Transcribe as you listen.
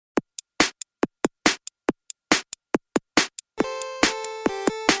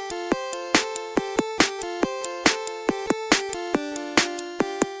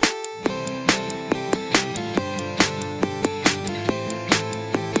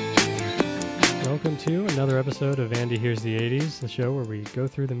welcome to another episode of Andy Hears the 80s, the show where we go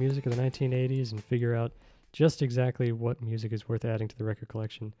through the music of the 1980s and figure out just exactly what music is worth adding to the record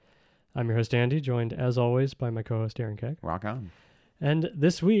collection. I'm your host, Andy, joined as always by my co-host, Aaron Keck. Rock on. And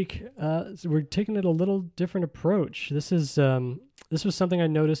this week, we're taking it a little different approach. This was something I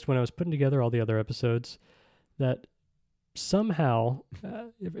noticed when I was putting together all the other episodes, that somehow,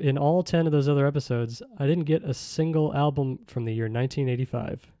 in all 10 of those other episodes, I didn't get a single album from the year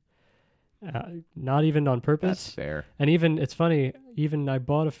 1985. Not even on purpose. That's fair. And even, it's funny, even I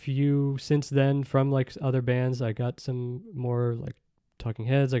bought a few since then from like other bands. I got some more like Talking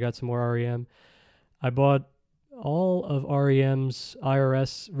Heads. I got some more REM. I bought all of REM's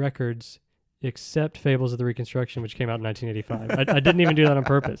IRS records except Fables of the Reconstruction, which came out in 1985. I didn't even do that on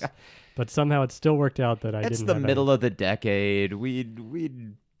purpose, but somehow it still worked out that I didn't. It's the middle of the decade. We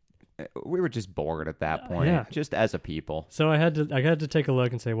were just bored at that point, just as a people. So I had to take a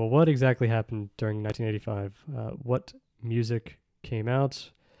look and say, well, what exactly happened during 1985? What music came out?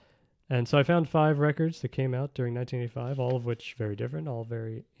 And so I found 5 records that came out during 1985, all of which very different, all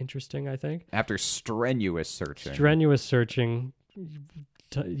very interesting, I think. After strenuous searching.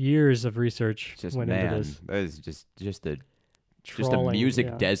 Years of research went into this. That was just a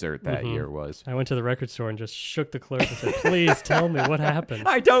music desert that year was. I went to the record store and just shook the clerk and said, please tell me what happened.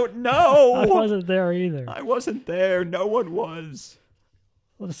 I don't know. I wasn't there either. I wasn't there. No one was.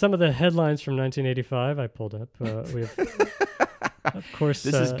 Well, some of the headlines from 1985 I pulled up. We have, of course...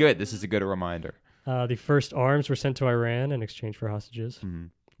 This is good. This is a good reminder. The first arms were sent to Iran in exchange for hostages. Mm-hmm.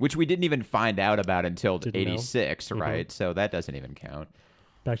 Which we didn't even find out about until 86, right? Mm-hmm. So that doesn't even count.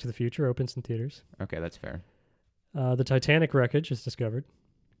 Back to the Future opens in theaters. Okay, that's fair. The Titanic wreckage is discovered.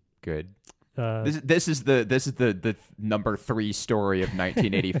 Good. This is the number 3 story of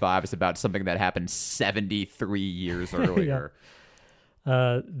 1985. It's about something that happened 73 years earlier.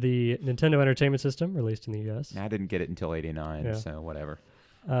 The Nintendo Entertainment System released in the U.S. I didn't get it until 89, so whatever.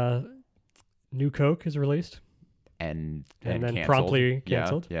 New Coke is released. And then canceled. Promptly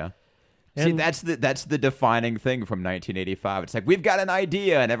canceled. Yeah. And see, that's the defining thing from 1985. It's like, we've got an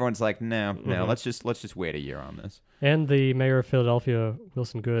idea, and everyone's like, no, let's just wait a year on this. And the mayor of Philadelphia,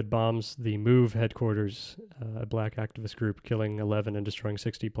 Wilson Goode, bombs the MOVE headquarters, a black activist group, killing 11 and destroying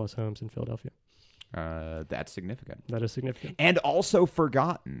 60-plus homes in Philadelphia. That's significant. That is significant, and also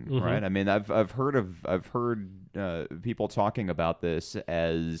forgotten, right? I mean, I've heard people talking about this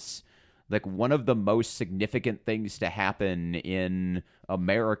as like one of the most significant things to happen in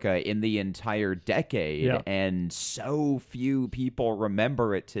America in the entire decade, and so few people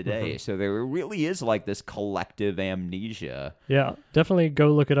remember it today. So there really is like this collective amnesia. Yeah, definitely go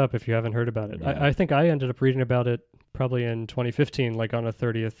look it up if you haven't heard about it. Yeah. I think I ended up reading about it probably in 2015, like on a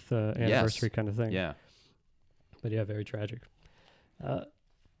 30th anniversary kind of thing. Yeah. But yeah, very tragic.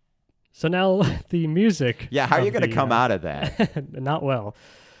 So now the music. Yeah, how are you going to come out of that? Not well.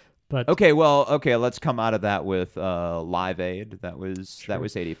 But okay, let's come out of that with Live Aid. That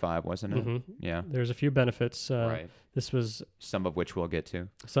was 85, wasn't it? Mm-hmm. Yeah. There's a few benefits. Right. This was some of which we'll get to.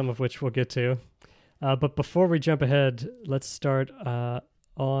 But before we jump ahead, let's start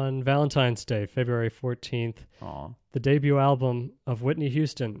on Valentine's Day, February 14th. Aww. The debut album of Whitney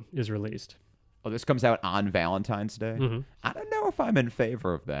Houston is released. Oh, this comes out on Valentine's Day? Mm-hmm. I don't know if I'm in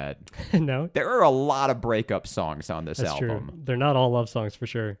favor of that. No? There are a lot of breakup songs on this album. True. They're not all love songs for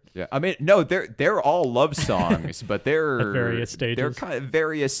sure. Yeah, I mean, no, they're all love songs, but they're at various stages. They're kind of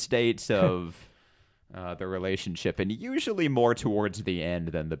various states of the relationship, and usually more towards the end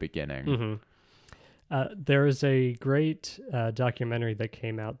than the beginning. Mm-hmm. There is a great documentary that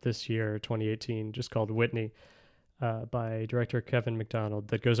came out this year, 2018, just called Whitney, by director Kevin McDonald,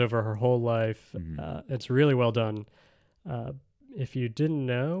 that goes over her whole life. It's really well done. If you didn't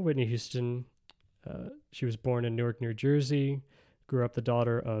know, Whitney Houston, she was born in Newark, New Jersey, grew up the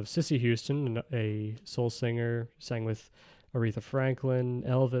daughter of Cissy Houston, a soul singer, sang with Aretha Franklin,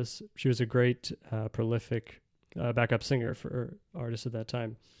 Elvis. She was a great, prolific backup singer for artists at that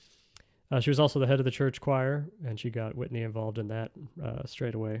time. She was also the head of the church choir, and she got Whitney involved in that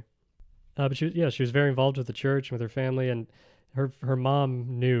straight away. But she was very involved with the church and with her family, and her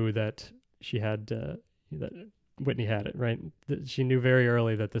mom knew that she had that Whitney had it, right? She knew very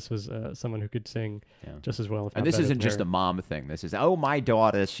early that this was someone who could sing just as well. If and not this better isn't than just her. a mom thing. This is, oh, my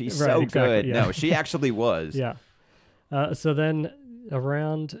daughter, she's right, so exactly, good. Yeah. No, she actually was. Yeah. So then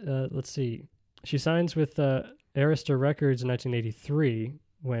around, let's see, she signs with Arista Records in 1983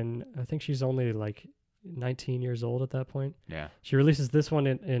 when I think she's only like 19 years old at that point. Yeah. She releases this one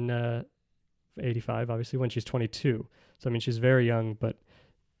in 85, obviously, when she's 22. So, I mean, she's very young, but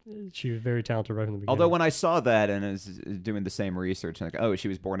she was very talented right from the beginning. Although when I saw that and I was doing the same research, like, oh, she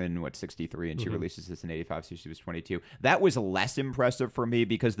was born in, 63, and she releases this in 85, so she was 22. That was less impressive for me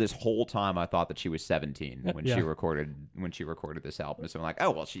because this whole time I thought that she was 17 when she recorded this album. So I'm like,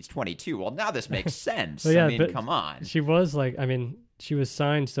 oh, well, she's 22. Well, now this makes sense. Yeah, I mean, come on. She was like, I mean, she was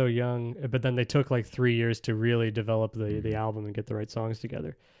signed so young, but then they took like 3 years to really develop the album and get the right songs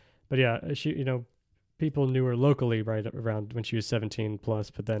together. But yeah, she, people knew her locally right around when she was 17 plus,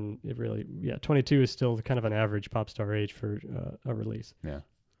 but then it really, 22 is still kind of an average pop star age for a release. Yeah.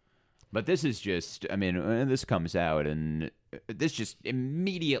 But this is just, I mean, when this comes out, and this just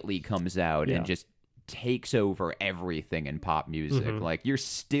immediately comes out and just takes over everything in pop music. Like, you're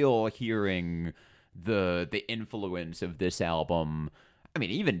still hearing the influence of this album. I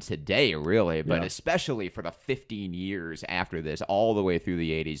mean, even today, really, but especially for the 15 years after this, all the way through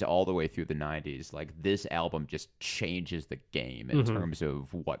the 80s, all the way through the 90s, like, this album just changes the game in terms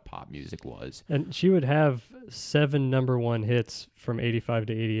of what pop music was. And she would have 7 number one hits from 85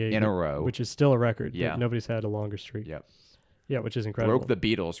 to 88 in a row, which is still a record. Yeah. Nobody's had a longer streak. Yep. Yeah, which is incredible. Broke the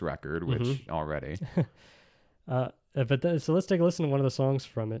Beatles record, which already. So let's take a listen to one of the songs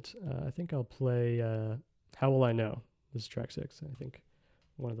from it. I think I'll play How Will I Know? This is track 6, I think.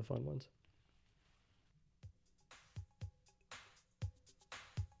 One of the fun ones.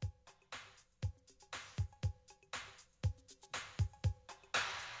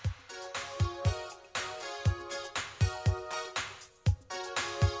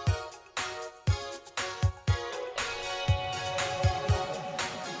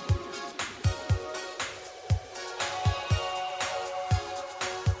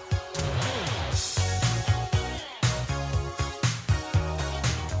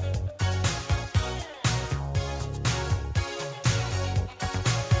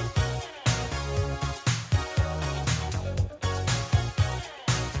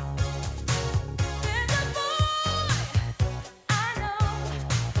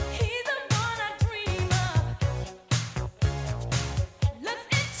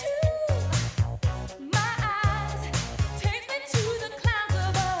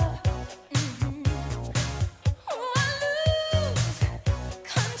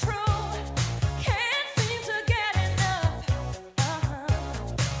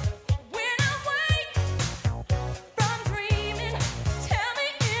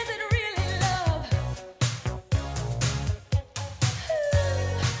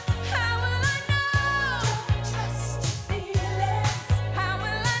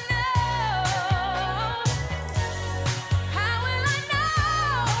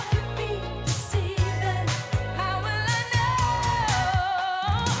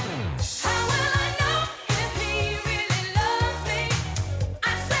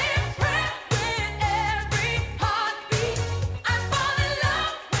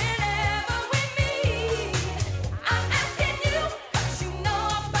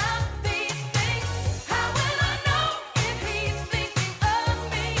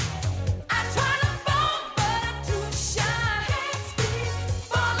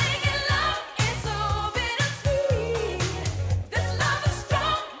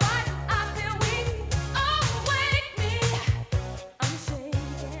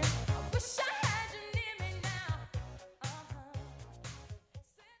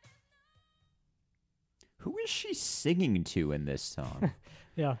 Singing to in this song?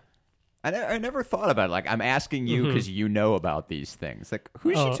 Yeah. I never thought about it. Like, I'm asking you because you know about these things. Like,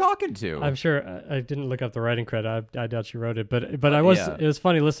 who's she talking to? I'm sure I didn't look up the writing credit. I doubt she wrote it, but I was. Yeah. It was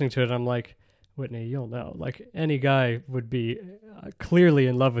funny listening to it. I'm like, Whitney, you'll know. Like, any guy would be clearly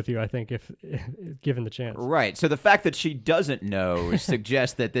in love with you, I think, if given the chance. Right. So the fact that she doesn't know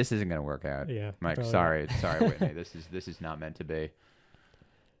suggests that this isn't going to work out. Yeah. Mike, sorry, Whitney. This is not meant to be.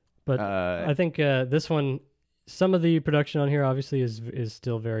 But I think this one. Some of the production on here obviously is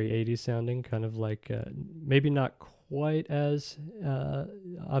still very 80s sounding, kind of like maybe not quite as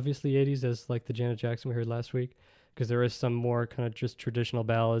obviously 80s as like the Janet Jackson we heard last week, because there is some more kind of just traditional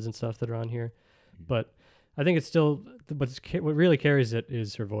ballads and stuff that are on here. But I think it's still what really carries it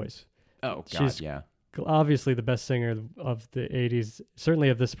is her voice. Oh, God, she's obviously the best singer of the 80s, certainly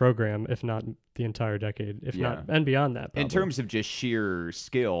of this program, if not the entire decade, if not, and beyond that. Probably. In terms of just sheer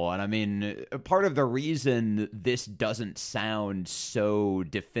skill. And I mean, part of the reason this doesn't sound so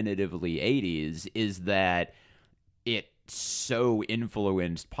definitively 80s is that it so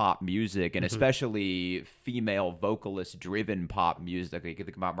influenced pop music, and especially female vocalist-driven pop music. You can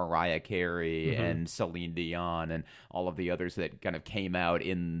think about Mariah Carey and Celine Dion and all of the others that kind of came out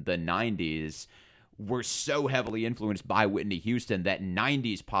in the 90s, were so heavily influenced by Whitney Houston that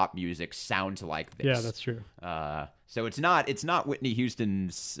 90s pop music sounds like this. Yeah, that's true. So it's not Whitney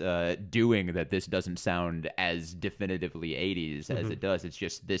Houston's doing that this doesn't sound as definitively 80s as it does. It's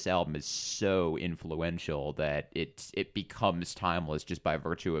just this album is so influential that it becomes timeless just by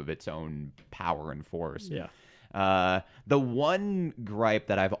virtue of its own power and force. Yeah. The one gripe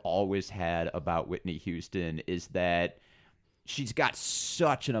that I've always had about Whitney Houston is that she's got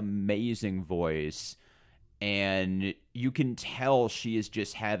such an amazing voice, and you can tell she is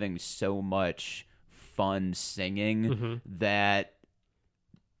just having so much fun singing that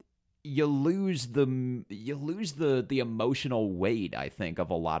you lose the emotional weight, I think, of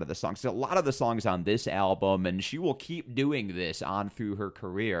a lot of the songs. So a lot of the songs on this album, and she will keep doing this on through her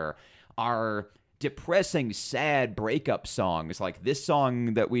career, are depressing, sad breakup songs. Like this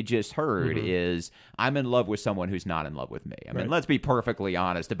song that we just heard is I'm in love with someone who's not in love with me. I mean, let's be perfectly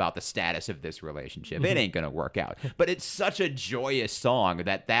honest about the status of this relationship. It ain't gonna work out. But it's such a joyous song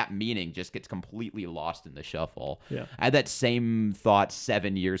that meaning just gets completely lost in the shuffle. Yeah. I had that same thought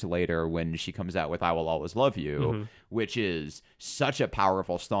 7 years later when she comes out with I Will Always Love You, which is such a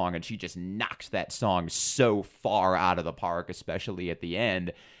powerful song, and she just knocks that song so far out of the park, especially at the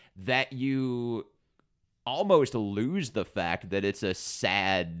end, that you almost lose the fact that it's a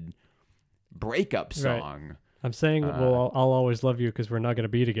sad breakup song. Right. I'm saying, well, I'll always love you because we're not going to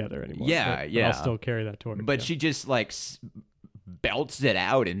be together anymore. Yeah, but I'll still carry that torch. But she just like belts it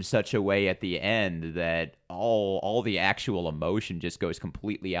out in such a way at the end that all the actual emotion just goes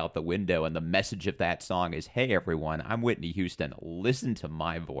completely out the window, and the message of that song is, hey everyone, I'm Whitney Houston, listen to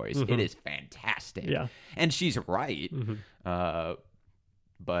my voice. It is fantastic. Yeah. And she's right.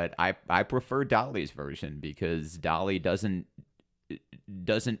 But I prefer Dolly's version because Dolly doesn't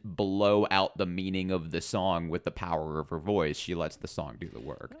blow out the meaning of the song with the power of her voice. She lets the song do the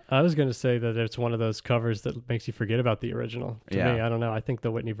work. I was going to say that it's one of those covers that makes you forget about the original. To me, I don't know. I think the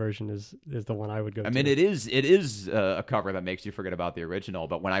Whitney version is the one I would go to. I mean, it is a cover that makes you forget about the original,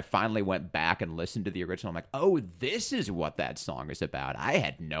 but when I finally went back and listened to the original, I'm like, oh, this is what that song is about. I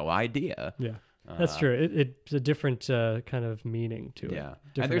had no idea. Yeah. That's true. It's a different kind of meaning to it. Yeah.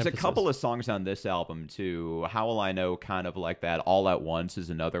 And there's a couple of songs on this album, too. How Will I Know, kind of like that. All at Once is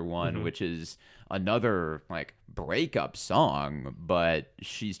another one, which is another, like, breakup song, but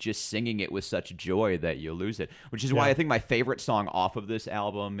she's just singing it with such joy that you lose it, which is why I think my favorite song off of this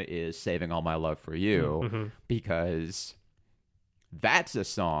album is Saving All My Love for You, because that's a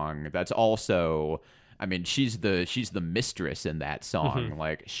song that's also... I mean, she's the mistress in that song.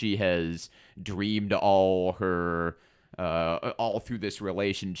 Like, she has dreamed all through this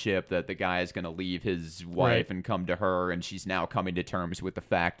relationship that the guy is going to leave his wife and come to her, and she's now coming to terms with the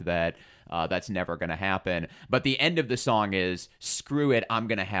fact that that's never going to happen. But the end of the song is, screw it, I'm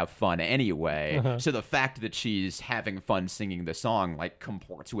going to have fun anyway. So the fact that she's having fun singing the song, like,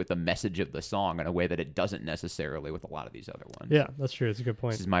 comports with the message of the song in a way that it doesn't necessarily with a lot of these other ones. Yeah, that's true. It's a good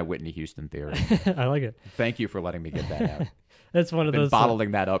point. This is my Whitney Houston theory. I like it. Thank you for letting me get that out. It's one of those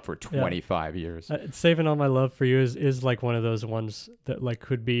bottling that up for 25 years. Saving All My Love for You is like one of those ones that like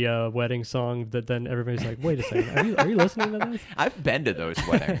could be a wedding song that then everybody's like, wait a second, are you listening to this? I've been to those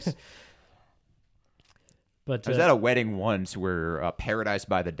weddings. But I was at a wedding once where Paradise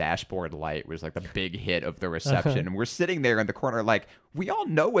by the Dashboard Light was like the big hit of the reception. And we're sitting there in the corner like, we all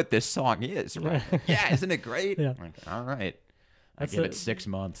know what this song is, right? Yeah, isn't it great? Yeah. Like, all right. I give it 6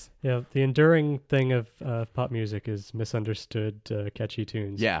 months. Yeah, the enduring thing of pop music is misunderstood catchy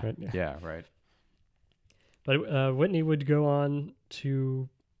tunes. Yeah, right? Yeah, right. But Whitney would go on to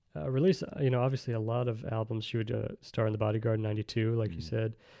release, obviously a lot of albums. She would star in The Bodyguard in 92, like you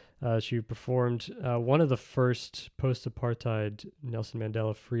said. She performed one of the first post-apartheid Nelson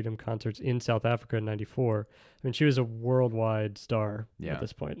Mandela Freedom concerts in South Africa in 94. I mean, she was a worldwide star at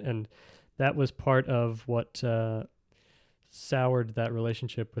this point. And that was part of what soured that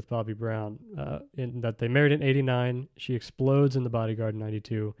relationship with Bobby Brown, in that they married in 89. She explodes in The Bodyguard in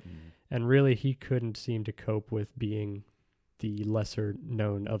 92. And really, he couldn't seem to cope with being the lesser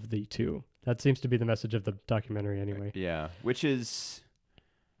known of the two. That seems to be the message of the documentary anyway. Yeah, which is...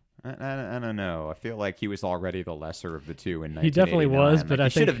 I don't know. I feel like he was already the lesser of the two in 1989. He definitely was, but like, I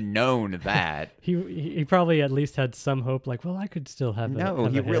think... he should have known that. He probably at least had some hope, like, well, I could still have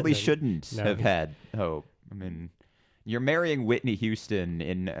he really shouldn't have had hope. I mean, you're marrying Whitney Houston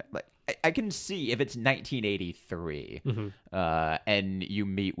in... I can see if it's 1983 and you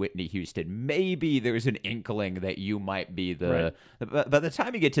meet Whitney Houston, maybe there's an inkling that you might be the... Right. By the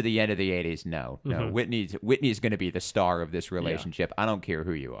time you get to the end of the 80s, no. Whitney's going to be the star of this relationship. I don't care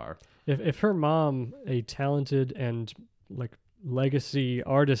who you are. If her mom, a talented and like legacy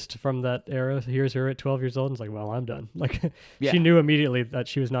artist from that era. Here's her at 12 years old and it's like, well, I'm done. Like Yeah. she knew immediately that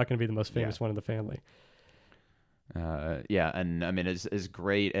she was not going to be the most famous Yeah. one in the family. Yeah, and I mean, as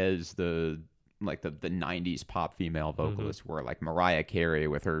great as the 90s pop female Mm-hmm. vocalists were, like Mariah Carey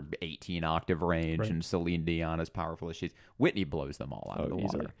with her 18 octave range, Right. and Celine Dion as powerful as she's, Whitney blows them all out of the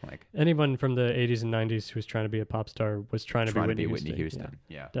easily. water. Like Anyone from the 80s and 90s who was trying to be a pop star was trying to be Whitney Houston.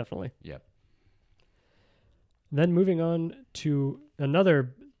 Yeah. Definitely. Yep. Then moving on to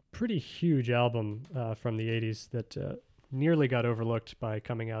another pretty huge album from the 80s that nearly got overlooked by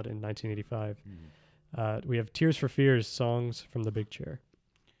coming out in 1985. We have Tears for Fears, Songs from the Big Chair.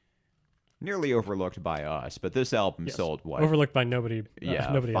 Nearly overlooked by us, but this album Yes. sold what? Overlooked by nobody.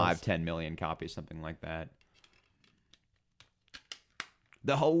 Nobody 5, 10 million copies, something like that.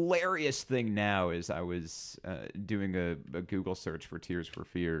 The hilarious thing now is I was doing a Google search for Tears for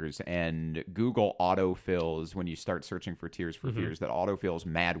Fears, and Google autofills when you start searching for Tears for Fears, that autofills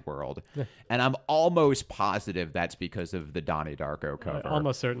Mad World. And I'm almost positive that's because of the Donnie Darko cover.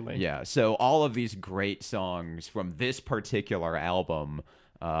 Almost certainly. Yeah, so all of these great songs from this particular album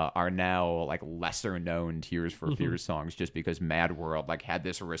are now like lesser known Tears for Fears songs just because Mad World like had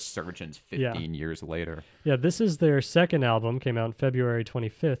this resurgence 15 years later. Yeah, this is their second album, came out on February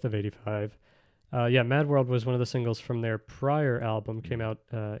 25th of 85. Mad World was one of the singles from their prior album, came out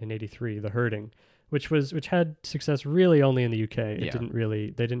in 83, The Hurting, which had success really only in the UK. They didn't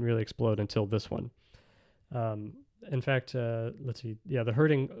really explode until this one. In fact, let's see. Yeah, The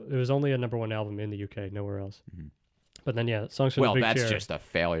Hurting, it was only a number one album in the UK, nowhere else. But then, Songs from the Big Chair. Well, that's just a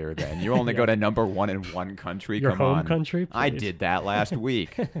failure then. You only go to number one in one country. Your Come home on. country? I Please. did that last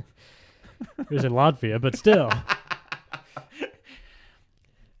week. It was in Latvia, but still.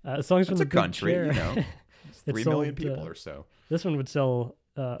 Songs from It's the a Big country, Chair. you know. It's It 3 million sold, people or so. This one would sell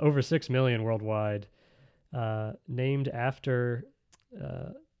over 6 million worldwide, named after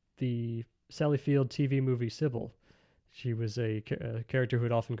the Sally Field TV movie Sybil. She was a character who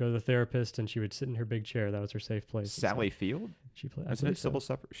would often go to the therapist, and she would sit in her big chair. That was her safe place. Sally Field? She played. Isn't it Sybil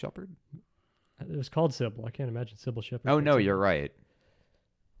Shepherd? It was called Sybil. I can't imagine Sybil Shepherd. Oh, but no, Sybil. you're right.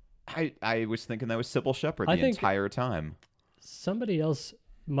 I was thinking that was Sybil Shepherd the entire time. Somebody else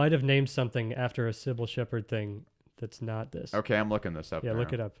might have named something after a Sybil Shepherd thing that's not this. Okay, I'm looking this up Yeah, now.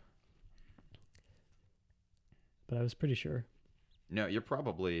 look it up. But I was pretty sure. No, you're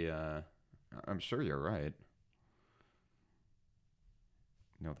probably... I'm sure you're right.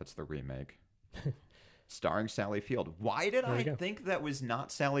 No, that's the remake. Starring Sally Field. Why did I think that was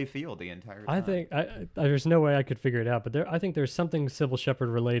not Sally Field the entire time? I think there's no way I could figure it out, but I think there's something Sybil Shepherd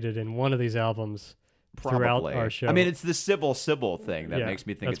related in one of these albums throughout our show. I mean, it's the Sybil thing that Yeah, makes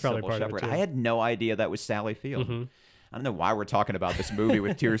me think that's it's probably Sybil part of it, Shepherd. too. I had no idea that was Sally Field. I don't know why we're talking about this movie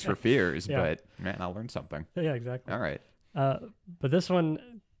with Tears for Fears, Yeah. but man, I learned something. Yeah, exactly. All right. But this one,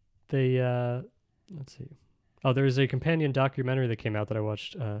 they let's see. Oh, there's a companion documentary that came out that I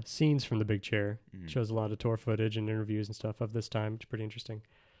watched, Scenes from the Big Chair. Shows a lot of tour footage and interviews and stuff of this time. It's pretty interesting.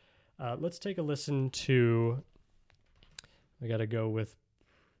 Let's take a listen to. I gotta go with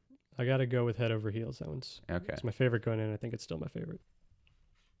Head Over Heels. That one's Okay. it's my favorite going in. I think it's still my favorite.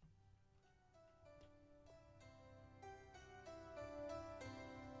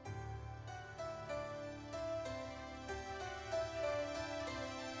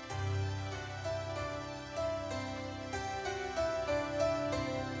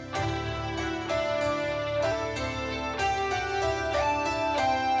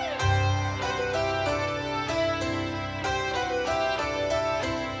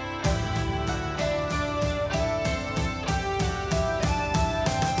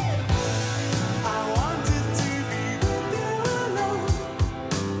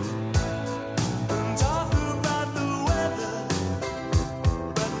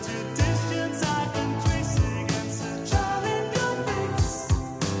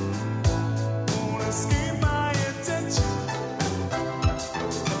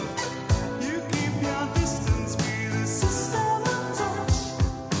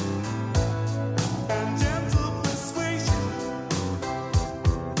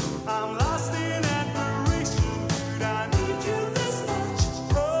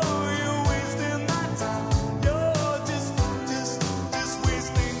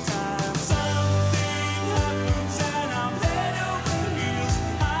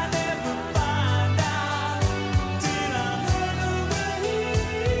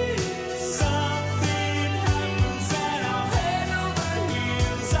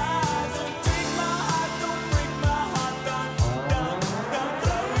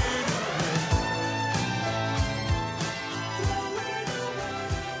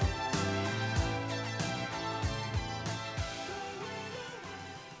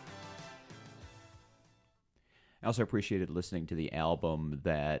 I also appreciated listening to the album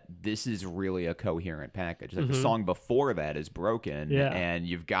that this is really a coherent package. Like the song before that is Broken, and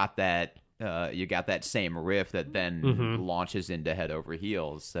you've got that same riff that then launches into Head Over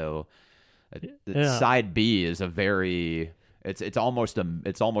Heels. So side B is a very it's almost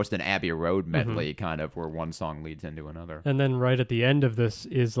an Abbey Road medley kind of, where one song leads into another. And then right at the end of this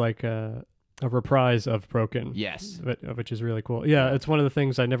is like a reprise of Broken. Yes. Which is really cool. Yeah, it's one of the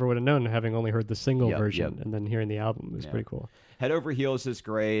things I never would have known, having only heard the single version and then hearing the album is pretty cool. Head Over Heels is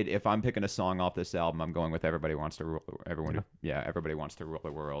great. If I'm picking a song off this album, I'm going with Everybody Wants to Rule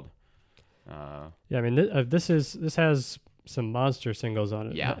the World. I mean, this has some monster singles on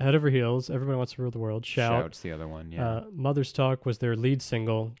it. Yeah. Head Over Heels, Everybody Wants to Rule the World, Shout's the other one, Mother's Talk was their lead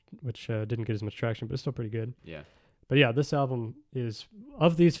single, which didn't get as much traction, but it's still pretty good. Yeah. But yeah, this album is,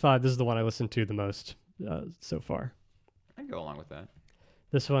 of these 5, this is the one I listened to the most so far. I can go along with that.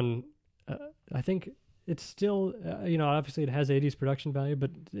 This one, I think it's still, obviously it has 80s production value,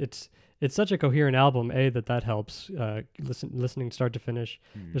 but it's such a coherent album, that helps, listening start to finish.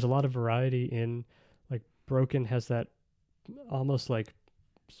 There's a lot of variety in, like, Broken has that almost like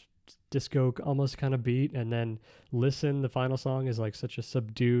disco almost kind of beat, and then Listen, the final song, is like such a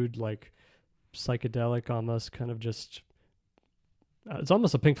subdued, like psychedelic, almost kind of just it's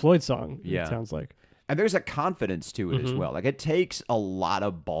almost a Pink Floyd song. It sounds like. And there's a confidence to it as well. Like, it takes a lot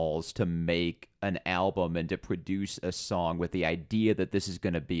of balls to make an album and to produce a song with the idea that this is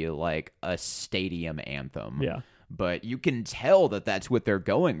going to be like a stadium anthem. Yeah. But you can tell that that's what they're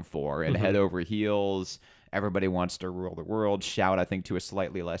going for. And Head Over Heels, Everybody Wants to Rule the World, Shout, I think, to a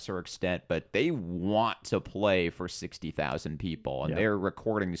slightly lesser extent. But they want to play for 60,000 people. And they're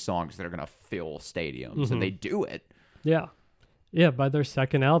recording songs that are going to fill stadiums. And they do it. Yeah. Yeah, by their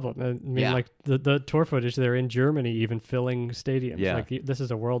second album. I mean, like, the tour footage, they're in Germany even filling stadiums. Yeah. Like, this is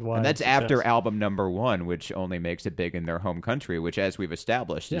a worldwide And that's success. after album number 1, which only makes it big in their home country, which, as we've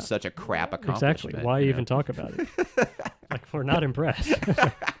established, is such a crap accomplishment. Exactly. Why even talk about it? Like, we're not impressed.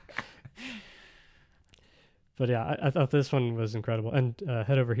 But yeah, I thought this one was incredible. And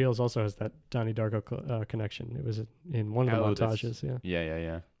Head Over Heels also has that Donnie Darko connection. It was in one of the montages.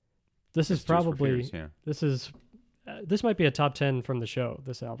 Yeah. This is probably... Fears, this might be a top 10 from the show,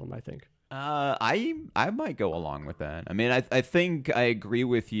 this album, I think. I might go along with that. I mean, I think I agree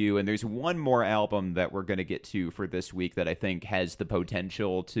with you, and there's one more album that we're going to get to for this week that I think has the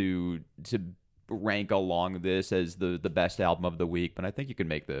potential to rank along this as the best album of the week, but I think you can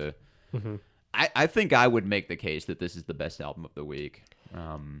make the... I think I would make the case that this is the best album of the week.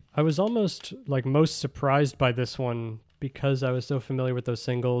 I was almost like most surprised by this one because I was so familiar with those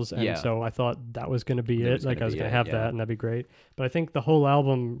singles, and so I thought that was going to be it. Like, I was going to have that, and that'd be great. But I think the whole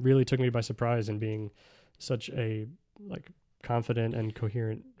album really took me by surprise in being such a like confident and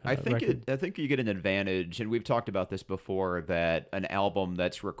coherent record. I think you get an advantage, and we've talked about this before, that an album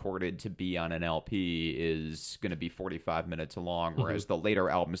that's recorded to be on an LP is going to be 45 minutes long, whereas the later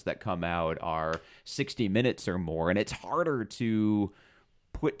albums that come out are 60 minutes or more, and it's harder to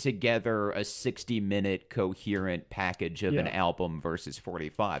put together a 60-minute coherent package of an album versus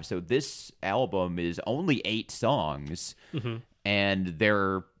 45. So this album is only 8 songs, and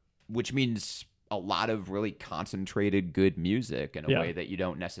which means a lot of really concentrated good music in a way that you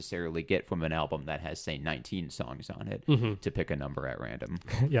don't necessarily get from an album that has, say, 19 songs on it, to pick a number at random.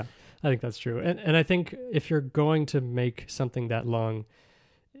 Yeah, I think that's true. And I think if you're going to make something that long,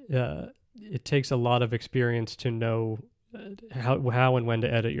 it takes a lot of experience to know how and when to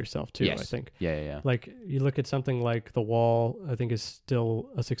edit yourself too. Yes. I think. Yeah. Like, you look at something like The Wall, I think is still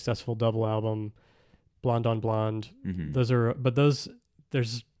a successful double album. Blonde on Blonde.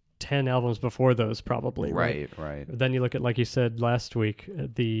 There's 10 albums before those probably. Right. Then you look at, like you said last week,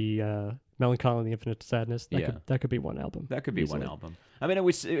 the Melancholy and the Infinite Sadness. That could be one album. That could be one album. I mean,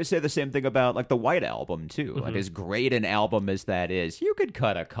 we say the same thing about like the White Album too. Like, as great an album as that is, you could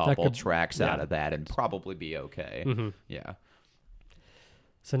cut a couple tracks out of that and probably be okay. Yeah.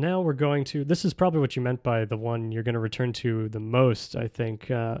 So now we're going to, this is probably what you meant by the one you're going to return to the most, I think.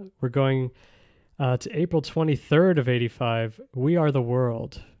 We're going to April 23rd of 85. We Are the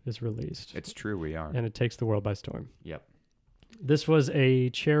World is released. It's true, we are. And it takes the world by storm. Yep. This was a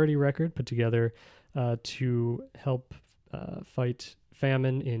charity record put together to help fight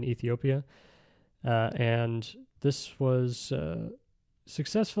famine in Ethiopia. And this was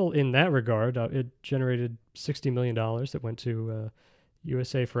successful in that regard. It generated $60 million that went to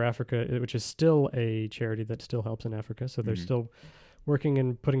USA for Africa, which is still a charity that still helps in Africa. So they're still working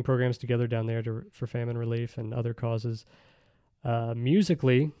and putting programs together down there for famine relief and other causes.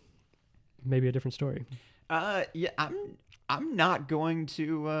 Musically, maybe a different story. Yeah, I'm not going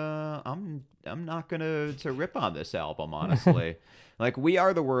to I'm not gonna to rip on this album, honestly. Like, We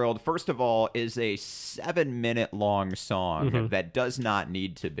Are the World, first of all, is a 7-minute long song that does not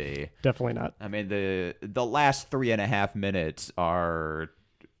need to be. Definitely not. I mean, the last 3.5 minutes are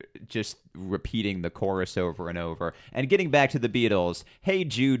just repeating the chorus over and over. And getting back to the Beatles, Hey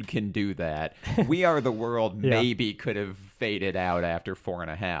Jude can do that. We Are the World maybe could have faded out after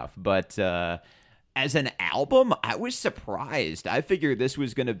 4.5. But as an album, I was surprised. I figured this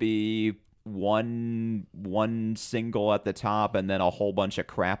was going to be one single at the top and then a whole bunch of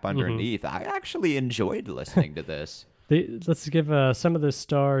crap underneath. I actually enjoyed listening to this. Let's give some of the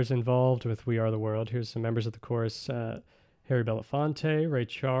stars involved with We Are the World. Here's some members of the chorus. Harry Belafonte, Ray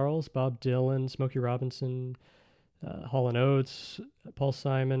Charles, Bob Dylan, Smokey Robinson, Hall & Oates, Paul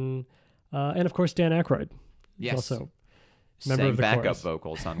Simon, and of course Dan Aykroyd. Yes. Also member of the backup chorus.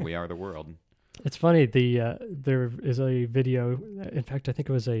 vocals on We Are the World. It's funny, there is a video, in fact, I think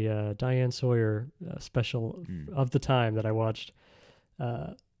it was a Diane Sawyer special of the time that I watched,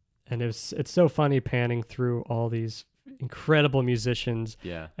 and it's so funny panning through all these incredible musicians,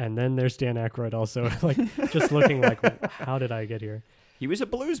 and then there's Dan Aykroyd also, like, just looking like, how did I get here? He was a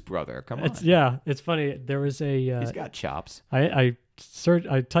blues brother, come on. It's funny, there was a... He's got chops. I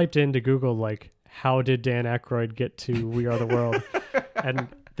typed into Google, like, how did Dan Aykroyd get to We Are the World? And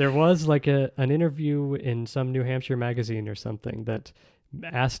there was like an interview in some New Hampshire magazine or something that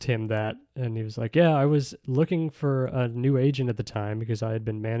asked him that, and he was like, yeah, I was looking for a new agent at the time because I had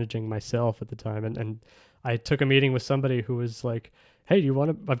been managing myself at the time, and I took a meeting with somebody who was like, hey, do you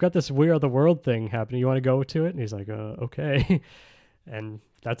want to, I've got this We Are the World thing happening, you want to go to it? And he's like, okay. And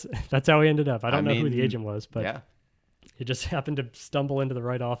that's how he ended up. I don't know who the agent was, but he just happened to stumble into the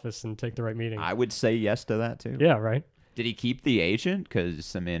right office and take the right meeting. I would say yes to that too. Yeah, right. Did he keep the agent?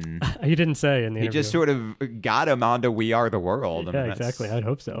 Because, I mean... he didn't say in the interview. He just sort of got him onto We Are the World. Yeah, exactly. I'd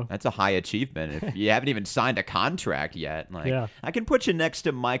hope so. That's a high achievement. If you haven't even signed a contract yet. Like, I can put you next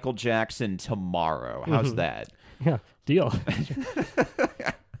to Michael Jackson tomorrow. How's that? Yeah, deal.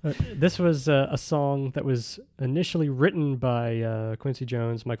 This was a song that was initially written by Quincy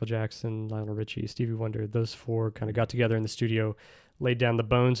Jones, Michael Jackson, Lionel Richie, Stevie Wonder. Those four kind of got together in the studio, laid down the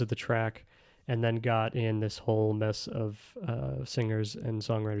bones of the track, and then got in this whole mess of singers and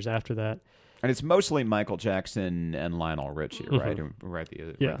songwriters after that. And it's mostly Michael Jackson and Lionel Richie, right? Who write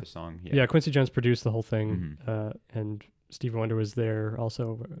the song. Yeah, Quincy Jones produced the whole thing, and Stevie Wonder was there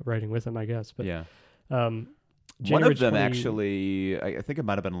also writing with him, I guess. But one of them actually, I think it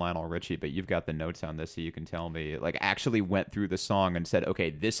might have been Lionel Richie, but you've got the notes on this so you can tell me, like, actually went through the song and said,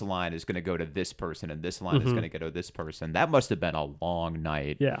 okay, this line is going to go to this person and this line is going to go to this person. That must have been a long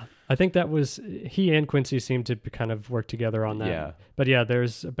night. Yeah. I think that was, he and Quincy seemed to kind of work together on that. Yeah. But yeah,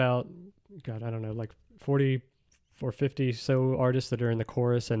 there's about, God, I don't know, like 40 or 50 so artists that are in the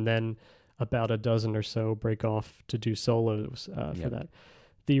chorus, and then about a dozen or so break off to do solos for that.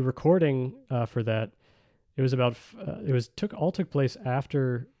 The recording for that, it was about. Took place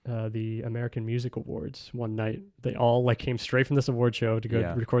after the American Music Awards one night. They all like came straight from this award show to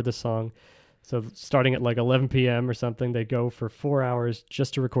go record this song. So starting at like 11 p.m. or something, they go for 4 hours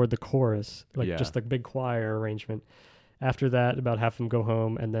just to record the chorus, just the big choir arrangement. After that, about half of them go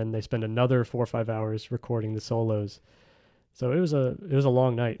home, and then they spend another 4 or 5 hours recording the solos. So it was a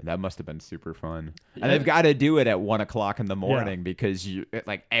long night. That must have been super fun. Yeah. And they've got to do it at 1 o'clock in the morning because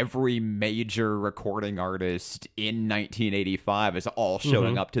like every major recording artist in 1985 is all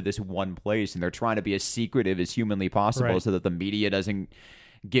showing up to this one place, and they're trying to be as secretive as humanly possible so that the media doesn't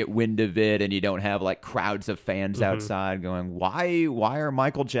get wind of it, and you don't have like crowds of fans outside going, why are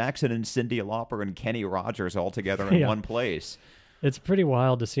Michael Jackson and Cyndi Lauper and Kenny Rogers all together in one place? It's pretty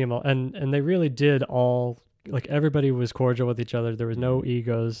wild to see them all, and they really did all. Like, everybody was cordial with each other. There was no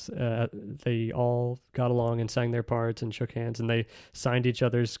egos. They all got along and sang their parts and shook hands, and they signed each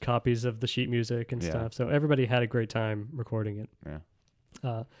other's copies of the sheet music and stuff. So everybody had a great time recording it.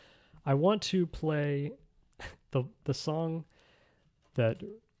 Yeah. I want to play the song that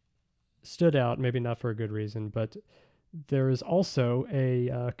stood out, maybe not for a good reason, but there is also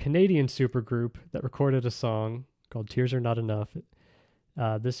a Canadian supergroup that recorded a song called Tears Are Not Enough.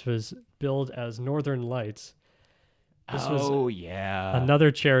 This was billed as Northern Lights. This was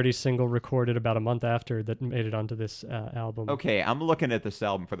another charity single recorded about a month after that made it onto this album. Okay, I'm looking at this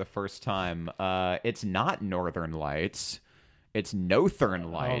album for the first time. It's not Northern Lights. It's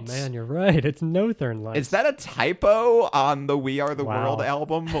Nothern Lights. Oh, man, you're right. It's Nothern Lights. Is that a typo on the We Are the World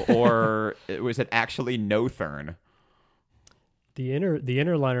album, or was it actually Nothern? The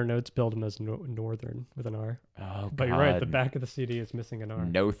inner liner notes build them as Northern with an R. Oh, but you're right. The back of the CD is missing an R.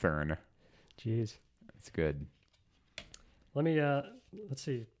 Nothern. Jeez. That's good. Let me let's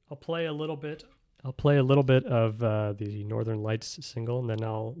see. I'll play a little bit. I'll play a little bit of the Northern Lights single, and then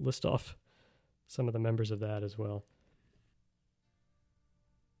I'll list off some of the members of that as well.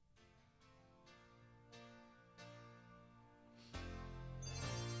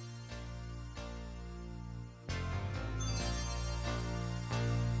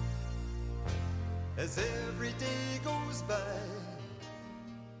 As every day goes by,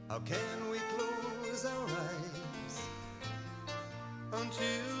 how can we close our eyes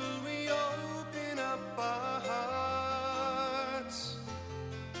until we open up our hearts?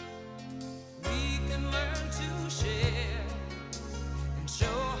 We can learn to share and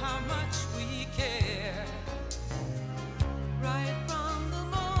show how much we care. Right from the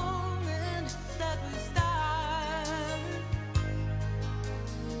moment that we start.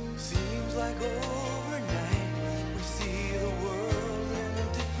 Seems like overnight we see the world in a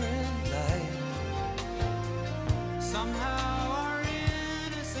different light. Somehow our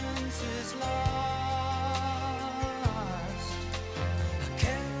innocence is lost.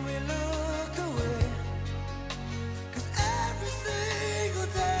 Can we look away? 'Cause every single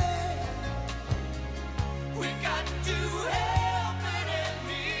day We've got to help it and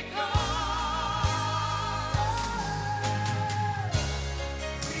we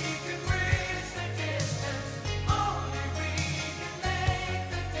can bridge the distance. Only we can make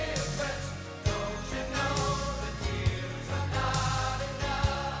the difference. Don't you know the tears are not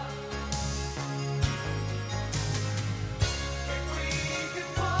enough? If we can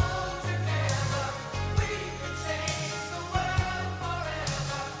pull together, we can change the world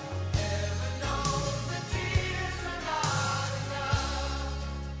forever. Heaven knows the tears are not enough.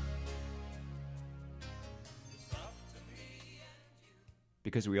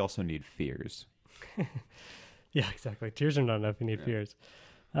 Because we also need fears. Yeah, exactly. Tears are not enough. You need fears.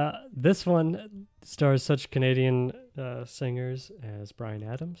 This one stars such Canadian singers as Bryan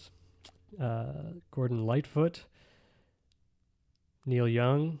Adams, Gordon Lightfoot, Neil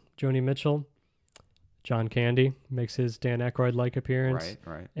Young, Joni Mitchell, John Candy makes his Dan Aykroyd-like appearance,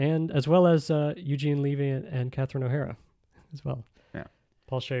 Right. and as well as Eugene Levy and Catherine O'Hara as well. Yeah.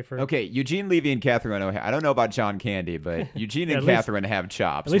 Paul Schaefer. Okay, Eugene Levy and Catherine O'Hara. I don't know about John Candy, but Eugene Yeah, and at least- Catherine have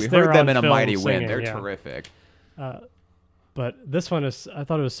chops. at least We they're heard them on in A film Mighty singing, Wind. They're yeah. terrific. But this one is, I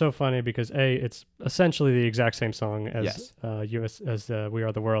thought it was so funny because it's essentially the exact same song as Yes. We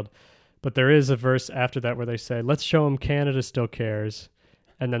Are the World. But there is a verse after that where they say, let's show them Canada still cares.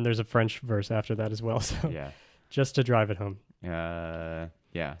 And then there's a French verse after that as well. So Yeah. just to drive it home.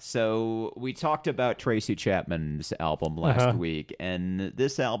 Yeah. So we talked about Tracy Chapman's album last week, and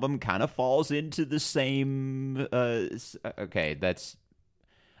this album kind of falls into the same. Okay, that's.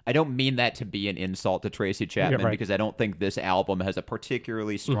 I don't mean that to be an insult to Tracy Chapman Yeah, right. because I don't think this album has a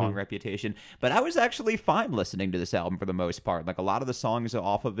particularly strong reputation. But I was actually fine listening to this album for the most part. Like a lot of the songs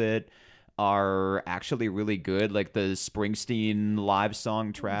off of it are actually really good. Like the Springsteen live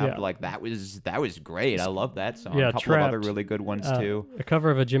song "Trapped," Yeah. like that was great. I love that song. Yeah, a couple of other Trapped, really good ones too. A cover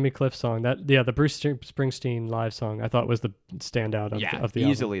of a Jimmy Cliff song. The Bruce Springsteen live song I thought was the standout of the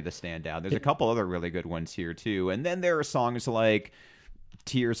easily the standout. There's a couple other really good ones here too. And then there are songs like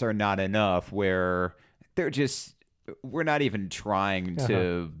Tears Are Not Enough where they're just we're not even trying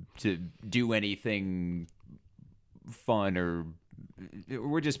to do anything fun or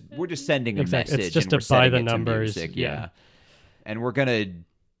we're just sending a Exactly. message It's just and we're to buy setting the it to numbers, music. yeah. And we're gonna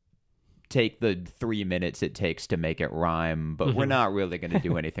take the 3 minutes it takes to make it rhyme, but we're not really gonna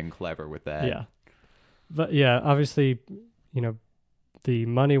do anything clever with that. Yeah. But yeah, obviously, you know, the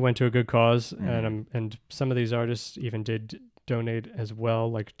money went to a good cause, and some of these artists even did donate as well,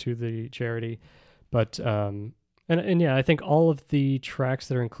 like to the charity. But and yeah, I think all of the tracks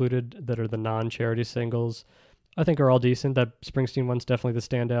that are included that are the non-charity singles, I think are all decent. That Springsteen one's definitely the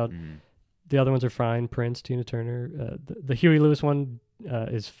standout. The other ones are fine. Prince, Tina Turner, the Huey Lewis one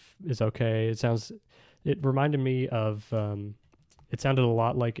is okay. It reminded me of. It sounded a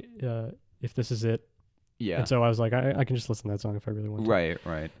lot like If This Is It. Yeah. And so I was like, I can just listen to that song if I really want to.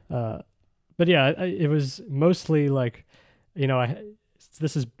 Right. But yeah, it was mostly like, you know,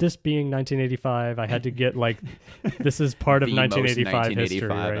 this being 1985, I had to get like, this is part of the 1985 most history,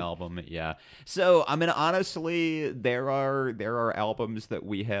 1985 right? album. Yeah. So I mean, honestly, there are albums that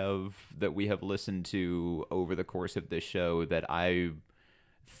we have listened to over the course of this show that I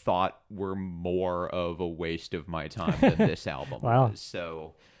thought were more of a waste of my time than this album Wow. was.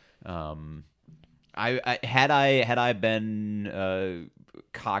 So, I had I been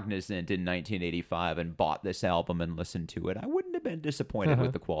cognizant in 1985 and bought this album and listened to it, I wouldn't have been disappointed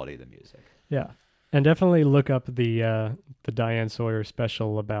with the quality of the music. Yeah. And definitely look up the Diane Sawyer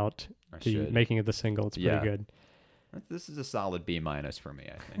special about the should. making of the single. It's pretty Yeah. good. This is a solid B- for me,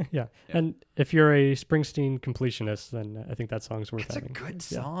 I think. Yeah. Yeah. And if you're a Springsteen completionist, then I think that song's worth It's a having. good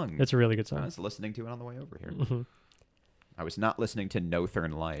Yeah. song. It's a really good I song. was listening to it on the way over here. Mhm. I was not listening to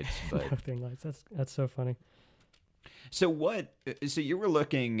Northern Lights, but Nothing Lights. That's so funny. so what? So you were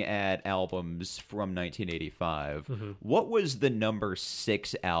looking at albums from 1985. Mhm. What was the number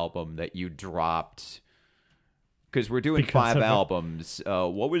 6 album that you dropped? Because we're doing Because 5 of it. albums.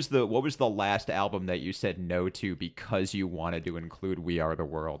 What was the last album that you said no to because you wanted to include "We Are the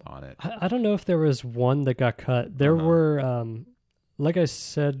World" on it? I don't know if there was one that got cut. There Uh-huh. were, like I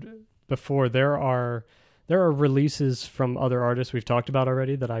said before, there are releases from other artists we've talked about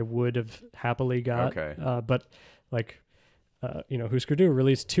already that I would have happily got. Okay. But like, Husker Du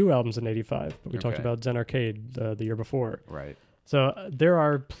released 2 albums in '85, but we talked Okay. about Zen Arcade the year before. Right. So there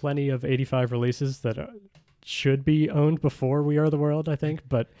are plenty of '85 releases that should be owned before We Are the World, I think.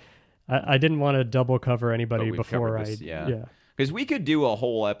 But I didn't want to double cover anybody we've before covered this, yeah. yeah. Because we could do a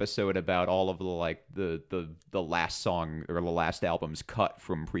whole episode about all of the last song or the last albums cut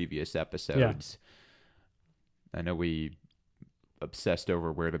from previous episodes. I know we obsessed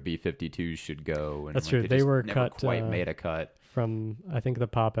over where the B-52s should go. And That's true. They They just were never cut, quite made a cut. From I think the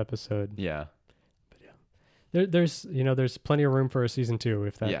pop episode. Yeah. There's plenty of room for a season 2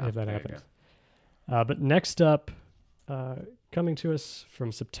 if that Yeah, there you happens. But next up, coming to us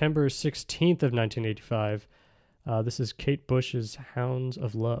from September 16th of 1985, this is Kate Bush's "Hounds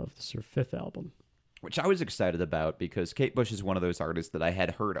of Love." This is her 5th album. Which I was excited about because Kate Bush is one of those artists that I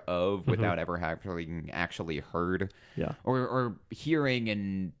had heard of without ever having actually heard Yeah, or hearing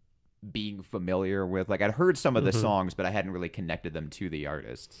and being familiar with. Like, I'd heard some of the songs, but I hadn't really connected them to the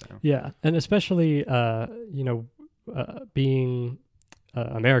artist. So. yeah, and especially being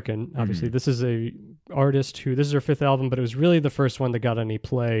American. Obviously, this is a artist who this is her 5th album, but it was really the first one that got any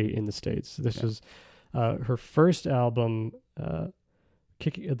play in the States. This was her first album.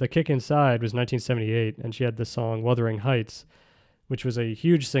 The Kick Inside was 1978, and she had the song "Wuthering Heights," which was a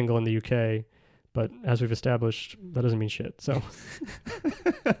huge single in the UK. But as we've established, that doesn't mean shit. So,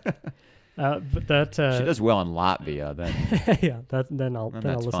 but that She does well in Latvia, then. yeah, then I'll And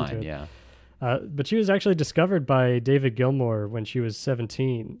then I'll that's listen fine, to it. yeah. But she was actually discovered by David Gilmour when she was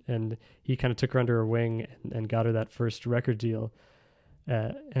 17, and he kind of took her under her wing and got her that first record deal.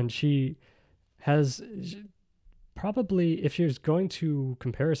 And she has probably, if she was going to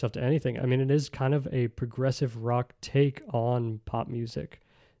compare herself to anything, I mean, it is kind of a progressive rock take on pop music.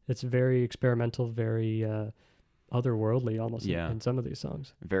 It's very experimental, very otherworldly almost Yeah. in some of these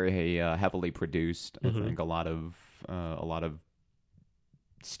songs. Very heavily produced. I think a lot of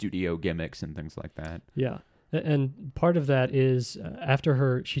studio gimmicks and things like that. Yeah. And part of that is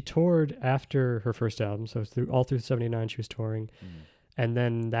she toured after her first album. So all through 79, she was touring. And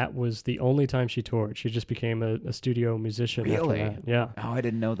then that was the only time she toured. She just became a studio musician Really? after that. Yeah. Oh, I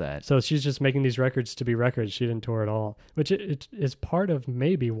didn't know that. So she's just making these records to be records. She didn't tour at all, which it is part of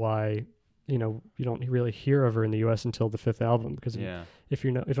maybe why, you don't really hear of her in the U.S. until the 5th album. Because Yeah. if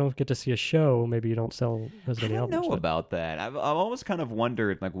you don't get to see a show, maybe you don't sell as I many don't albums. know but- about that. I've always kind of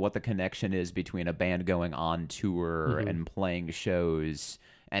wondered like what the connection is between a band going on tour and playing shows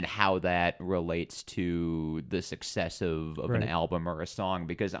and how that relates to the success of an Right. album or a song.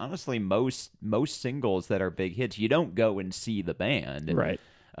 Because honestly, most singles that are big hits, you don't go and see the band. Right.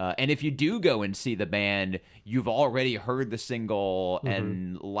 And if you do go and see the band, you've already heard the single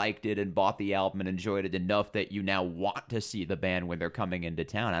and liked it and bought the album and enjoyed it enough that you now want to see the band when they're coming into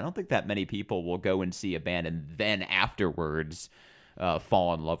town. I don't think that many people will go and see a band and then afterwards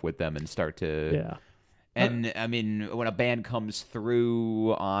fall in love with them and start to... Yeah. And I mean, when a band comes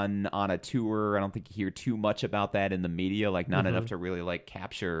through on a tour, I don't think you hear too much about that in the media, like not enough to really like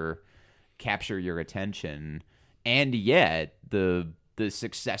capture your attention. And yet the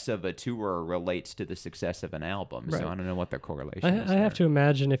success of a tour relates to the success of an album. Right. So I don't know what the correlation is. I have there. to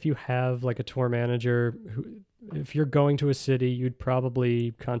imagine if you have like a tour manager if you're going to a city, you'd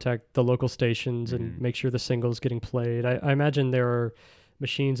probably contact the local stations and make sure the single's getting played. I imagine there are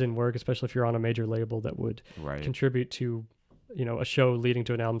machines in work, especially if you're on a major label, that would Right. contribute to, a show leading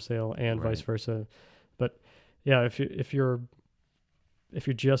to an album sale and vice Right. versa. But yeah, if you're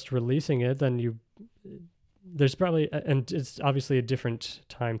just releasing it, then there's probably, and it's obviously a different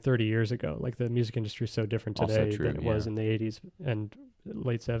time 30 years ago. Like the music industry is so different Also today true, than it was yeah. in the 80s and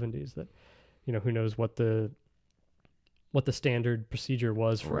late 70s that, who knows what the standard procedure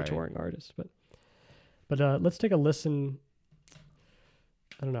was for Right. a touring artist. But let's take a listen.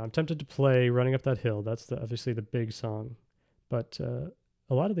 I don't know. I'm tempted to play "Running Up That Hill." That's obviously the big song, but a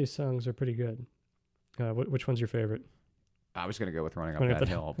lot of these songs are pretty good. Which one's your favorite? I was going to go with Running Up Running That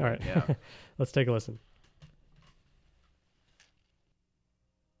Hill. All right. Yeah. Let's take a listen.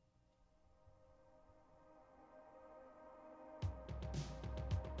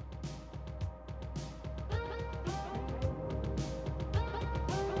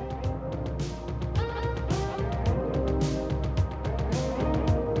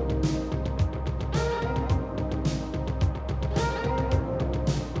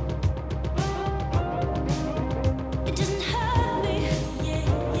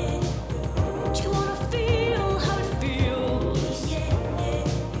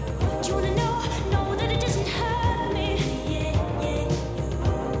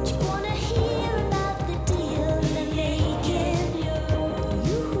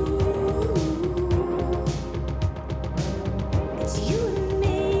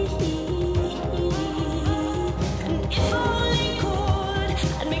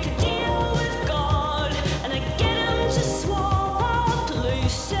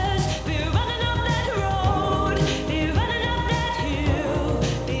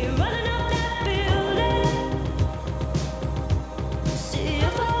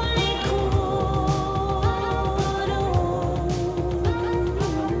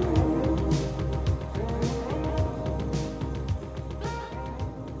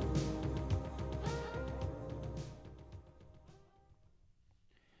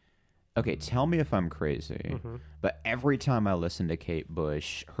 Okay, tell me if I'm crazy, Mm-hmm. but every time I listen to Kate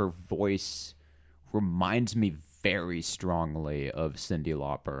Bush, her voice reminds me very strongly of Cyndi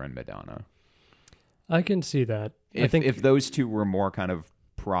Lauper and Madonna. I can see that. I If think if those two were more kind of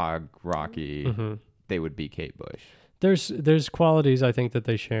prog rocky, Mm-hmm. they would be Kate Bush. there's qualities I think that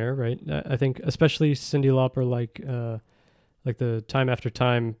they share, right? I think especially Cyndi Lauper, like the Time After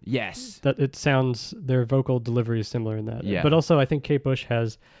Time, Yes. that it sounds, their vocal delivery is similar in that. Yeah. But also I think Kate Bush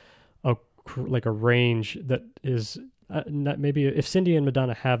has like a range that is not, maybe if Cyndi and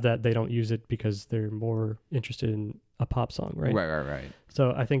Madonna have that, they don't use it because they're more interested in a pop song, right? Right.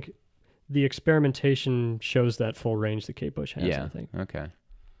 So I think the experimentation shows that full range that Kate Bush has. Yeah. I think, Okay.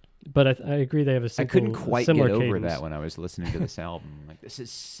 but I agree they have a I simple, couldn't quite similar get over cadence. that when I was listening to this album. Like, this is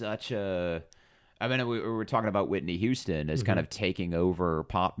such a. I mean, we were talking about Whitney Houston as kind of taking over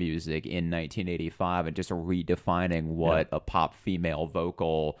pop music in 1985 and just redefining what a pop female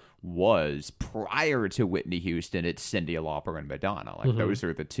vocal was. Prior to Whitney Houston, it's Cyndi Lauper and Madonna. Like, those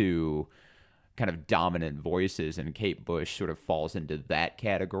are the two kind of dominant voices, and Kate Bush sort of falls into that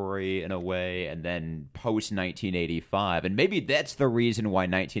category in a way. And then post 1985, and maybe that's the reason why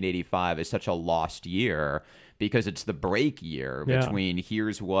 1985 is such a lost year, because it's the break year Yeah. between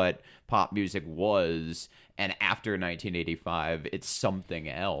here's what pop music was, and after 1985 it's something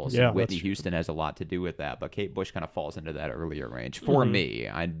else. Yeah, And Whitney that's true. Houston has a lot to do with that, but Kate Bush kind of falls into that earlier range for me.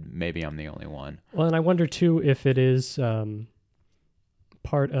 Maybe I'm the only one. Well, and I wonder too if it is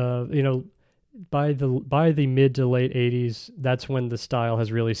part of, by the mid to late 80s, that's when the style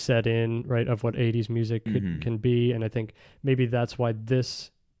has really set in, right, of what 80s music can be. And I think maybe that's why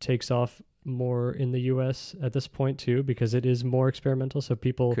this takes off more in the US at this point too, because it is more experimental. So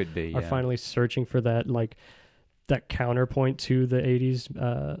people Could be, are yeah. finally searching for that, like that counterpoint to the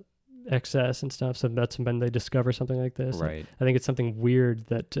 80s excess and stuff. So that's when they discover something like this. Right. I think it's something weird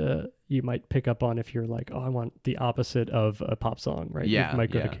that you might pick up on if you're like, oh, I want the opposite of a pop song, right? Yeah, You might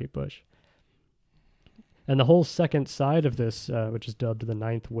go yeah. to Kate Bush. And the whole second side of this, which is dubbed the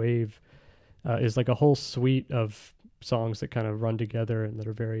Ninth Wave, is like a whole suite of songs that kind of run together and that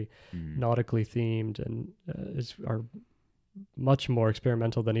are very nautically themed and are much more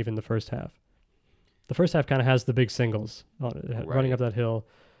experimental than even the first half. The first half kind of has the big singles on it, Running Right. Up That Hill,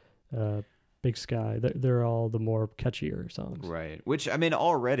 Big Sky. They're all the more catchier songs. Right. Which, I mean,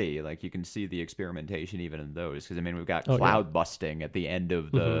 already, like, you can see the experimentation even in those, because I mean, we've got Oh, cloud busting at the end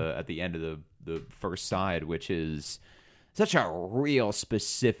of the first side, which is such a real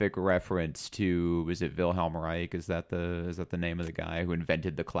specific reference to, was it Wilhelm Reich? Is that the name of the guy who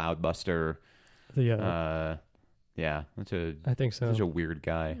invented the cloud buster? Yeah, Yeah, that's I think so. such a weird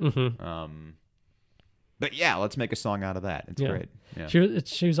guy. But yeah, let's make a song out of that. It's Yeah. great. Yeah.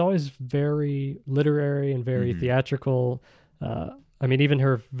 She was always very literary and very theatrical. I mean, even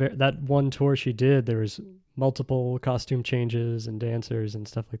that one tour she did, there was multiple costume changes and dancers and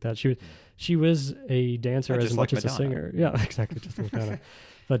stuff like that. She was a dancer Yeah, as just much like as a Madonna. singer. Yeah, exactly, just like Madonna.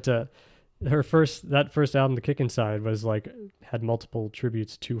 But her first album, The Kick Inside, was like had multiple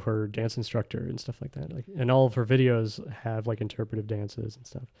tributes to her dance instructor and stuff like that. Like, and all of her videos have like interpretive dances and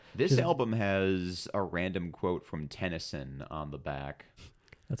stuff. This album has a random quote from Tennyson on the back.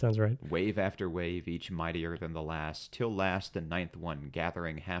 That sounds right. Wave after wave, each mightier than the last, till last the ninth one,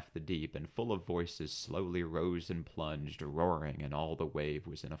 gathering half the deep, and full of voices, slowly rose and plunged, roaring, and all the wave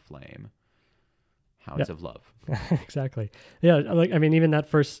was in a flame. Hounds Yeah. of Love. Exactly. Yeah, like I mean, even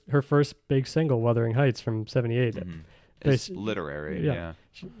her first big single, Wuthering Heights from '78. It's Basi- literary, yeah.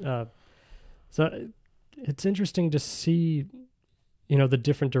 yeah. So it's interesting to see, the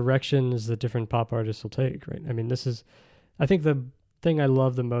different directions that different pop artists will take, right? I mean, I think the thing I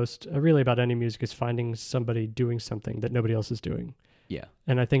love the most really about any music is finding somebody doing something that nobody else is doing. Yeah.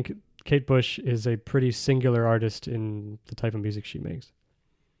 And I think Kate Bush is a pretty singular artist in the type of music she makes.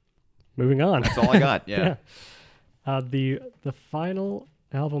 Moving on. That's all I got, yeah. The final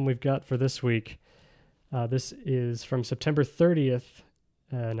album we've got for this week, this is from September 30th,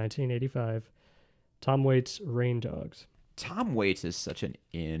 1985, Tom Waits' Rain Dogs. Tom Waits is such an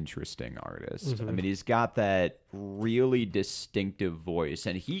interesting artist. Mm-hmm. I mean, he's got that really distinctive voice,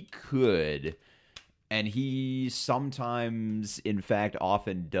 and he sometimes, in fact,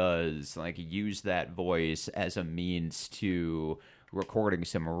 often does, like, use that voice as a means to recording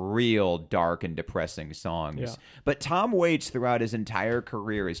some real dark and depressing songs. Yeah. But Tom Waits, throughout his entire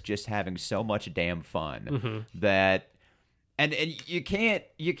career, is just having so much damn fun that... And you can't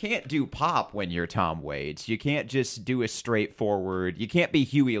do pop when you're Tom Waits. You can't just do a straightforward. You can't be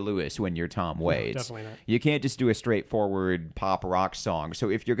Huey Lewis when you're Tom Waits. definitely not. You can't just do a straightforward pop rock song.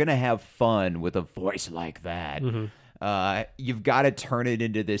 So if you're gonna have fun with a voice like that, you've got to turn it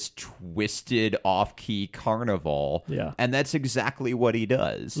into this twisted, off-key carnival. Yeah. And that's exactly what he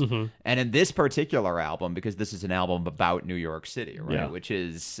does. Mm-hmm. And in this particular album, because this is an album about New York City, right? Yeah. Which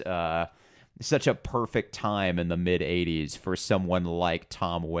is such a perfect time in the mid-'80s for someone like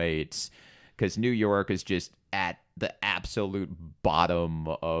Tom Waits, because New York is just at the absolute bottom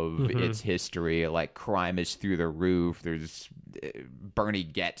of its history. Like, crime is through the roof. There's Bernie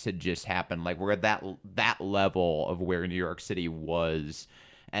Getz had just happened. Like, we're at that level of where New York City was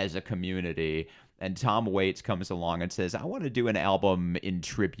as a community. And Tom Waits comes along and says, I want to do an album in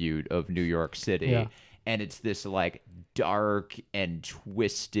tribute of New York City. Yeah. And it's this like dark and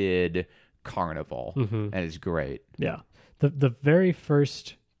twisted carnival. And it's great. Yeah. The very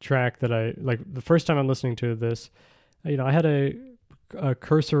first track that I like, the first time I'm listening to this, you know, I had a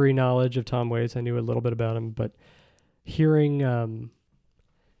cursory knowledge of Tom Waits. I knew a little bit about him, but hearing the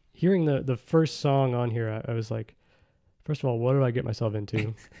first song on here, I was like, first of all, what did I get myself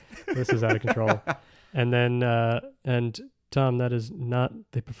into? This is out of control. And then and Tom, that is not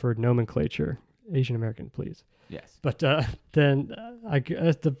the preferred nomenclature. Asian American, please. Yes. But then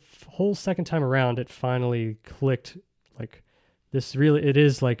the whole second time around, it finally clicked. Like, this really, it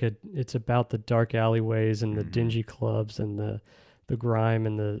is like it's about the dark alleyways and the dingy clubs and the grime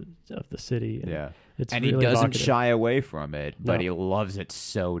and of the city. And Yeah. it's And really he doesn't evocative. shy away from it, but No. he loves it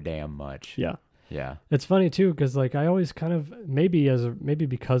so damn much. Yeah. Yeah. It's funny too, because like I always kind of maybe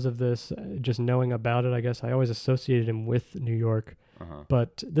because of this, just knowing about it, I guess I always associated him with New York.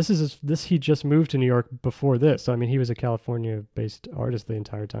 But this he just moved to New York before this. So I mean, he was a California-based artist the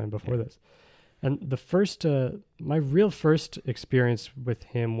entire time before this. And the first, my real first experience with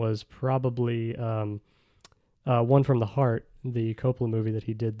him was probably One from the Heart, the Coppola movie that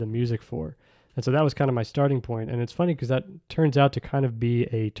he did the music for. And so that was kind of my starting point. And it's funny because that turns out to kind of be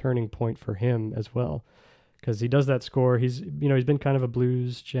a turning point for him as well. Because he does that score. He's been kind of a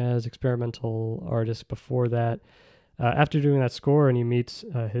blues, jazz, experimental artist before that. After doing that score, and he meets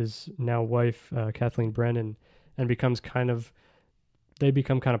his now wife, Kathleen Brennan, and they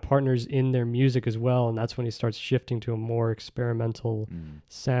become kind of partners in their music as well. And that's when he starts shifting to a more experimental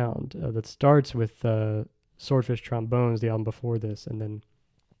sound that starts with Swordfish Trombones, the album before this, and then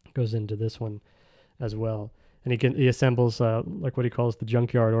goes into this one as well. And he assembles like what he calls the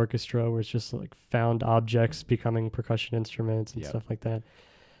Junkyard Orchestra, where it's just like found objects becoming percussion instruments and stuff like that.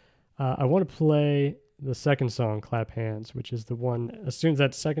 I want to play the second song, Clap Hands, which is the one, as soon as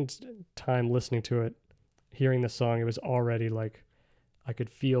that second time listening to it, hearing the song, it was already like I could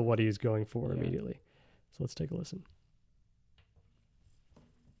feel what he's going for immediately. So let's take a listen.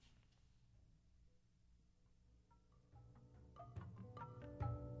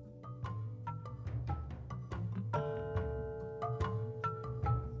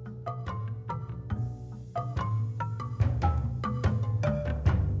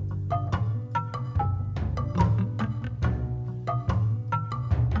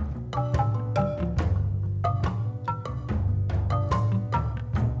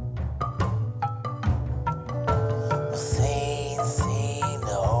 Scene,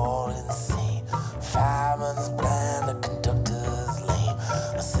 the whole insane. Fireman's blind, the conductor's lame.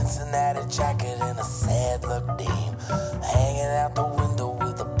 A Cincinnati jacket and a sad luck dame. Hanging out the window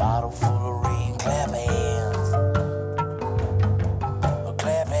with a bottle full of rain. Clap hands. Oh,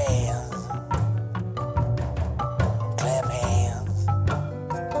 clap hands. Clap hands.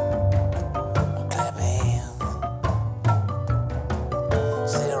 Oh, clap hands.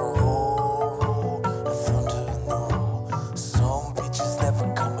 Say roll, roll, the thunder in the roll. Some bitches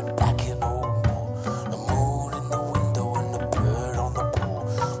never coming back here no more. The moon in the window and the bird on the pole.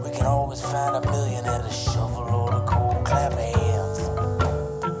 We can always find $1 million at a shovel or the coal. Clap hands.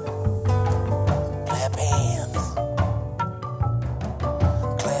 Clap hands.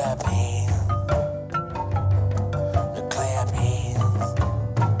 Clap hands. The clap hands.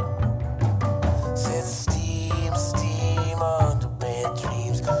 Said steam, steam under bad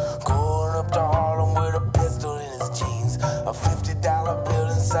dreams. Going up to Harlem with a pistol in his jeans. A $50 bill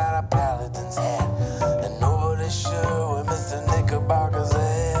inside a Paladin's hat. And nobody's sure where Mr. Knickerbocker's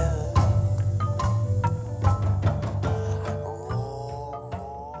at.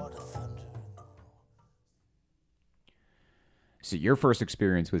 Roar, the thunder. So your first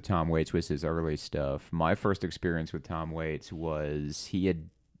experience with Tom Waits was his early stuff. My first experience with Tom Waits was he had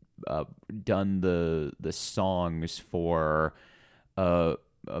done the songs for a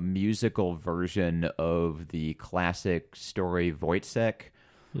musical version of the classic story Wojciech,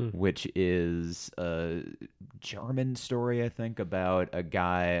 which is a German story, I think, about a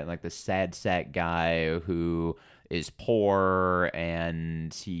guy, like the sad sack guy who is poor and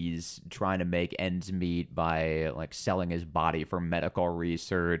sense. He's trying to make ends meet by like selling his body for medical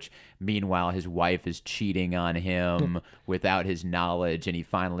research. Meanwhile, his wife is cheating on him without his knowledge, and he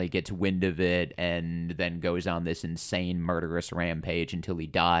finally gets wind of it and then goes on this insane murderous rampage until he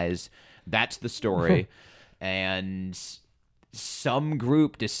dies. That's the story. And some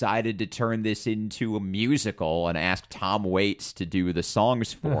group decided to turn this into a musical and ask Tom Waits to do the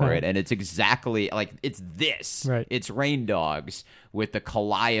songs for it. And it's exactly like, it's this. Right. It's Rain Dogs with the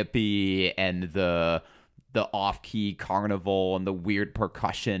calliope and the off-key carnival and the weird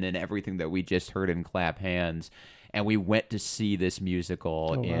percussion and everything that we just heard in Clap Hands. And we went to see this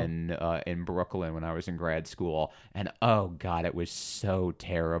musical in Brooklyn when I was in grad school. And oh God, it was so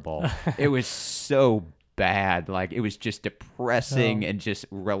terrible. It was so bad. Like, it was just depressing and just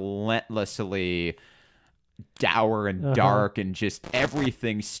relentlessly dour and dark and just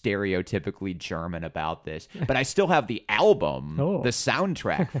everything stereotypically German about this. But I still have the album, the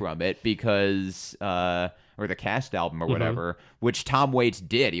soundtrack from it, because or the cast album or whatever, which Tom Waits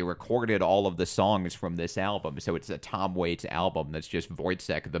did. He recorded all of the songs from this album. So it's a Tom Waits album that's just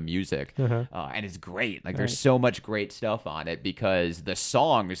Wojciech, the music. And it's great. Like, there's so much great stuff on it because the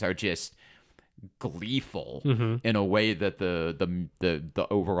songs are just gleeful in a way that the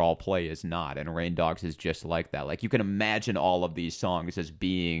overall play is not. And Rain Dogs is just like that. Like, you can imagine all of these songs as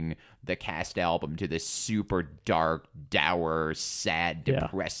being the cast album to this super dark, dour, sad,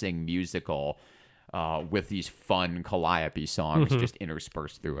 depressing musical with these fun calliope songs just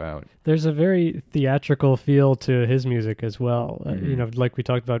interspersed throughout. There's a very theatrical feel to his music as well. You know, like we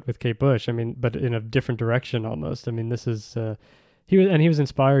talked about with Kate Bush. I mean, but in a different direction almost. I mean, this is he was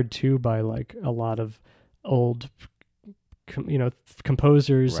inspired too by like a lot of old,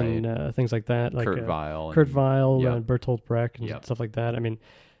 composers and things like that, like Kurt Weill, and Bertolt Brecht and stuff like that. I mean,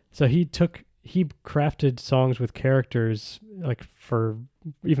 so he crafted songs with characters like for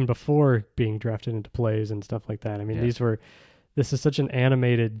even before being drafted into plays and stuff like that. I mean, this is such an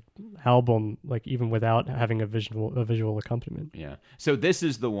animated album, like even without having a visual accompaniment. Yeah. So this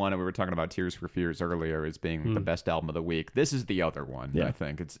is the one, and we were talking about Tears for Fears earlier as being the best album of the week. This is the other one, I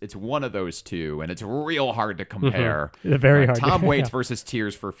think. It's one of those two, and it's real hard to compare. Very hard. Tom Waits versus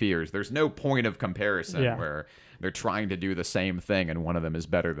Tears for Fears. There's no point of comparison where they're trying to do the same thing, and one of them is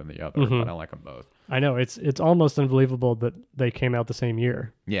better than the other, but I like them both. I know. It's almost unbelievable that they came out the same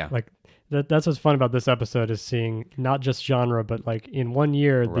year. Yeah. Like, that's what's fun about this episode is seeing not just genre, but like in 1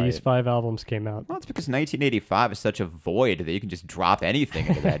 year, these 5 albums came out. Well, it's because 1985 is such a void that you can just drop anything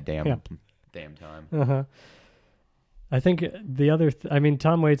into that damn time. I think the other,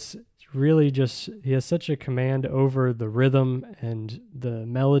 Tom Waits really he has such a command over the rhythm and the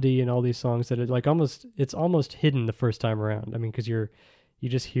melody and all these songs that it's almost hidden the first time around. I mean, because you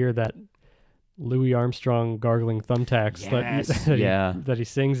just hear that Louis Armstrong gargling thumbtacks that he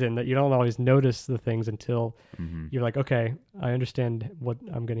sings in, that you don't always notice the things until you're like, okay, I understand what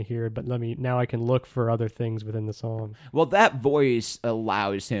I'm going to hear, but now I can look for other things within the song. Well, that voice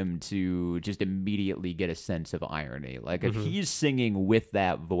allows him to just immediately get a sense of irony. Like, if he's singing with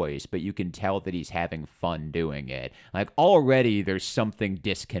that voice, but you can tell that he's having fun doing it, like, already there's something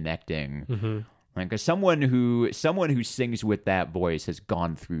disconnecting. Like, because someone who sings with that voice has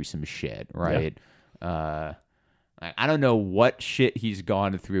gone through some shit, right? I don't know what shit he's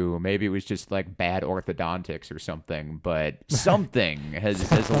gone through. Maybe it was just like bad orthodontics or something, but something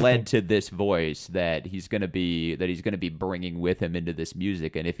has led to this voice that he's gonna be bringing with him into this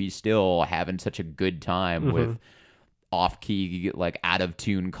music. And if he's still having such a good time with off-key, like out of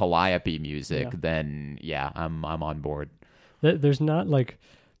tune calliope music, then I'm on board. There's not like.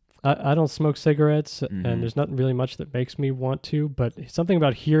 I don't smoke cigarettes, and there's not really much that makes me want to, but something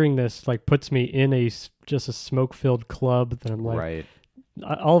about hearing this like puts me in just a smoke-filled club that I'm like,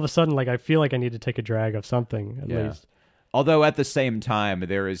 all of a sudden, like I feel like I need to take a drag of something at least. Although at the same time,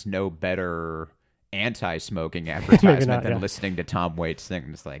 there is no better anti-smoking advertisement than listening to Tom Waits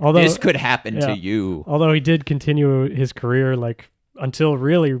sing. It's like, this could happen to you. Although he did continue his career like until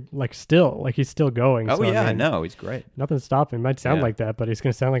really like still like he's still going. Oh, so, no, he's great. Nothing's stopping him. Might sound like that, but he's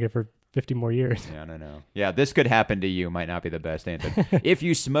going to sound like it for 50 more years. Yeah, no. Yeah, this could happen to you might not be the best anthem. If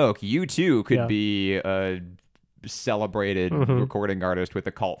you smoke, you too could be a celebrated recording artist with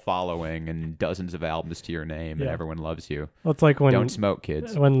a cult following and dozens of albums to your name, and everyone loves you. Well, it's like when don't smoke,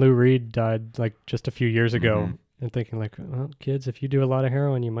 kids. When Lou Reed died like just a few years ago. And thinking like, well, kids, if you do a lot of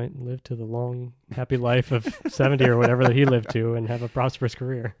heroin, you might live to the long, happy life of 70 or whatever that he lived to and have a prosperous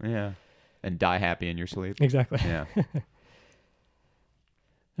career. Yeah. And die happy in your sleep. Exactly. Yeah.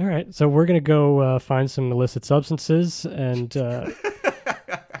 All right. So we're going to go find some illicit substances and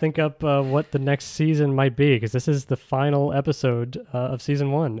think up what the next season might be, because this is the final episode of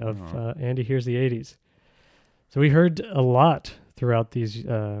season 1 of Andy Hears the 80s. So we heard a lot throughout these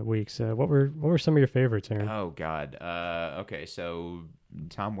weeks. What were some of your favorites, Aaron? Oh God. Okay, so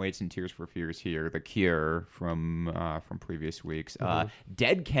Tom Waits and Tears for Fears here. The Cure from previous weeks.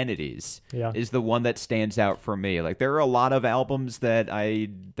 Dead Kennedys Yeah. is the one that stands out for me. Like there are a lot of albums that I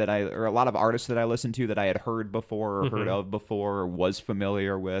or a lot of artists that I listened to that I had heard before or heard of before or was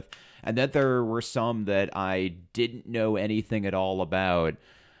familiar with, and then there were some that I didn't know anything at all about.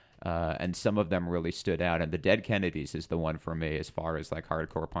 And some of them really stood out, and the Dead Kennedys is the one for me as far as like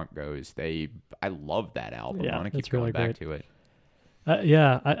hardcore punk goes. I love that album. Yeah, I want to keep it's going really back great. to it.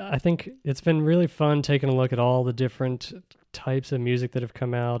 I think it's been really fun taking a look at all the different types of music that have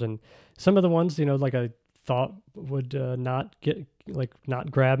come out, and some of the ones, like I thought would not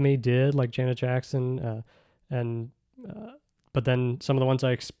grab me did, like Janet Jackson, but then some of the ones I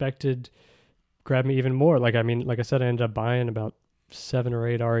expected grabbed me even more. Like I said, I ended up buying about 7 or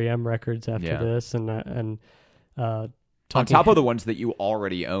 8 REM records after this, and On top of the ones that you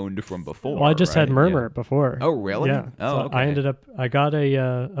already owned from before. Well, I just had right? Murmur Yeah. before. Oh, really? Yeah. Oh, So okay. I got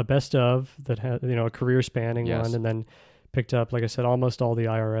a best of that had, a career spanning Yes. one, and then picked up, like I said, almost all the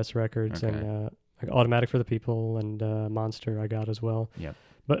IRS records, Okay. and like Automatic for the People and Monster I got as well. Yep.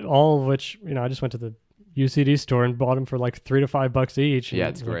 But all of which, I just went to the UCD store and bought them for like $3 to $5 each. Yeah,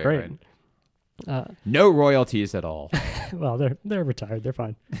 and it's it was great, right? No royalties at all. Well, they're retired. They're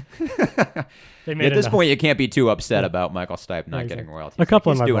fine. They made At this enough. point, you can't be too upset about Michael Stipe not Yeah, getting exactly. royalties. A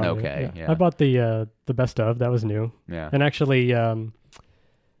couple He's of my doing bought, okay. Yeah. Yeah. I bought the best of. That was new. Yeah. And actually,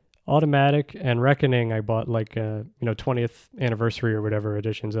 Automatic and Reckoning, I bought like 20th anniversary or whatever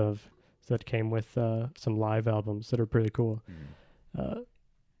editions of that came with some live albums that are pretty cool.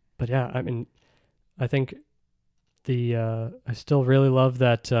 But yeah, I think I still really love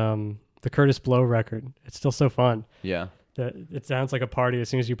that the Curtis Blow record. It's still so fun. Yeah. It sounds like a party as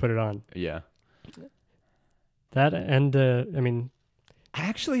soon as you put it on. Yeah. That and I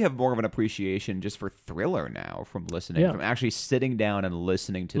actually have more of an appreciation just for Thriller now from listening, Yeah. from actually sitting down and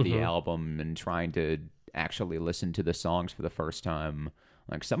listening to the Mhm. album and trying to actually listen to the songs for the first time.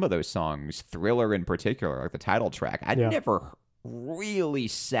 Like some of those songs, Thriller in particular, like the title track, I Yeah. never really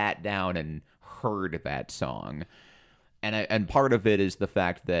sat down and heard that song. And part of it is the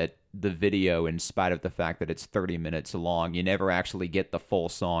fact that the video, in spite of the fact that it's 30 minutes long, you never actually get the full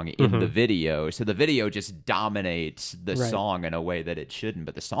song in the video. So the video just dominates the Right. song in a way that it shouldn't.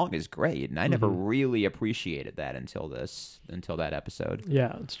 But the song is great, and I never really appreciated that until that episode.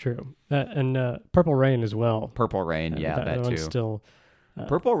 yeah, it's true. And Purple Rain as well. Purple Rain, yeah, that one's too. still.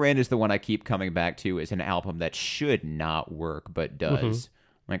 Purple Rain is the one I keep coming back to as an album that should not work, but does.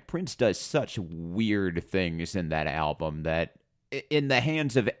 Like, Prince does such weird things in that album that, in the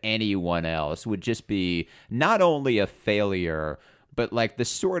hands of anyone else, would just be not only a failure, but like the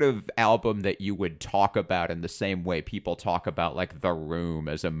sort of album that you would talk about in the same way people talk about like The Room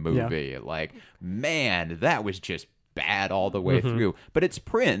as a movie. Like, man, that was just bad all the way through. But it's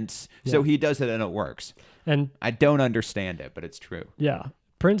Prince, so he does it and it works. And I don't understand it, but it's true. yeah,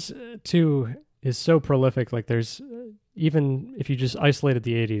 Prince too is so prolific. Like there's even if you just isolated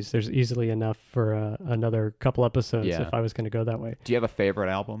the 80s, there's easily enough for another couple episodes Yeah. if I was going to go that way. Do you have a favorite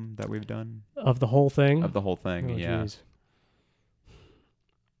album that we've done Of the whole thing? of the whole thing? Oh, Yeah. geez.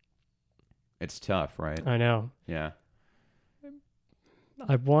 It's tough, right? I know. Yeah.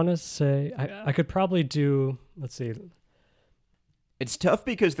 I want to say I could probably do, let's see. It's tough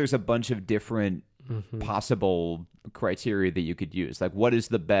because there's a bunch of different Mm-hmm. possible criteria that you could use. Like, what is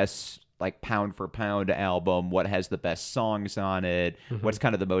the best, like, pound for pound album? What has the best songs on it? Mm-hmm. What's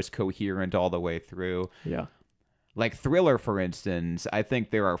kind of the most coherent all the way through? Yeah. Like Thriller, for instance, I think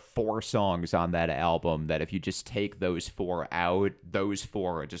there are 4 songs on that album that if you just take those 4 out, those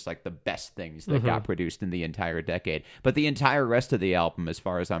 4 are just like the best things that got produced in the entire decade. But the entire rest of the album, as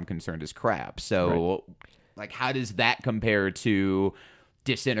far as I'm concerned, is crap. So, like, how does that compare to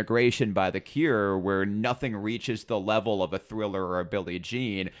Disintegration by The Cure, where nothing reaches the level of a Thriller or a Billie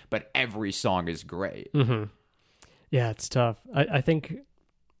Jean, but every song is great? Yeah, it's tough. I think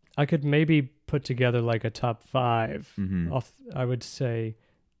I could maybe put together like a top 5. I would say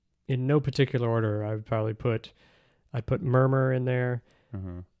in no particular order. I'd put Murmur in there.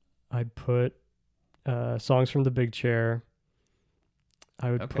 I'd put songs from The Big Chair.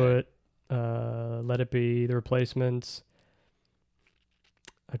 I would Okay. put Let It Be, The Replacements.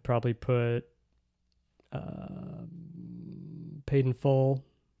 I'd probably put Paid in Full,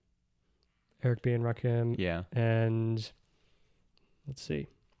 Eric B. and Rakim, Yeah. and let's see,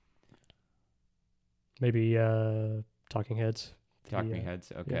 maybe Talking Heads Talking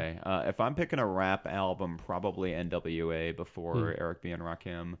Heads. Okay. If I'm picking a rap album, probably NWA before Eric B. and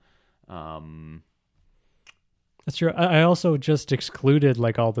Rakim. That's true. I also just excluded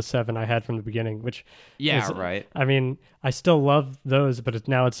like all the 7 I had from the beginning, which Yeah, is- right. I mean, I still love those, but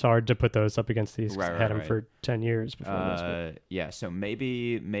now it's hard to put those up against these. 'Cause Right, I had right, them for 10 years before this. But Yeah, so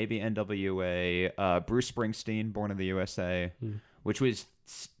maybe NWA, Bruce Springsteen, Born in the USA, which was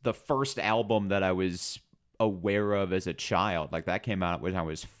the first album that I was aware of as a child. Like that came out when I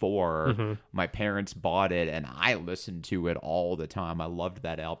was 4. My parents bought it, and I listened to it all the time. I loved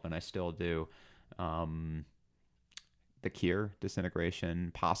that album, and I still do. The Cure,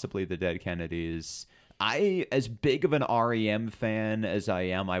 Disintegration, possibly the Dead Kennedys. As big of an REM fan as I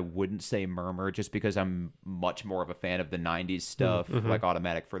am, I wouldn't say Murmur, just because I'm much more of a fan of the 90s stuff, like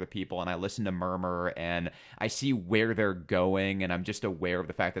Automatic for the People, and I listen to Murmur, and I see where they're going, and I'm just aware of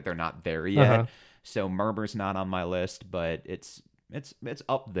the fact that they're not there yet. So Murmur's not on my list, but it's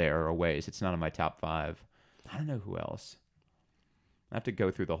up there a ways. It's not in my top 5. I don't know who else. I have to go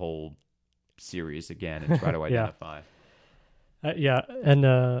through the whole series again and try to identify. And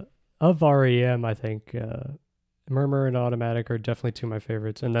of REM, I think Murmur and Automatic are definitely 2 of my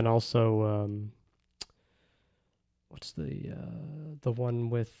favorites, and then also what's the one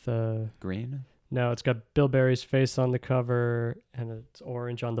with Green? No, it's got Bill Berry's face on the cover, and it's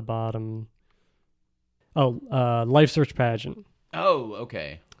orange on the bottom. Oh, Life Search Pageant. Oh,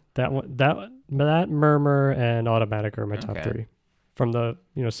 okay. That one, that Murmur and Automatic are my top Okay. 3 from the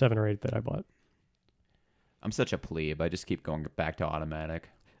 7 or 8 that I bought. I'm such a plebe. I just keep going back to Automatic.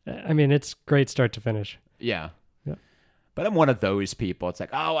 I mean, it's great start to finish. Yeah. Yeah. But I'm one of those people. It's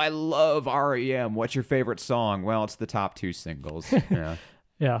like, oh, I love REM. What's your favorite song? Well, it's the top 2 singles. Yeah.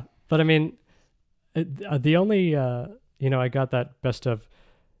 Yeah, but I mean, the only I got that best of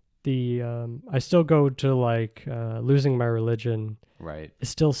the. I still go to like Losing My Religion. Right. It's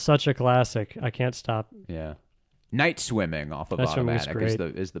still such a classic. I can't stop. Yeah. Night Swimming off of Night Swimming is Automatic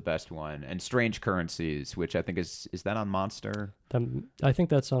great. is the best one. And Strange Currencies, which I think is that on Monster? I think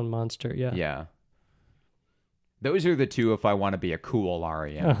that's on Monster. Yeah. Yeah. Those are the 2 if I want to be a cool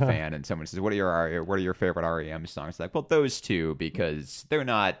REM fan and someone says, what are your favorite REM songs? Like, well, those 2 because they're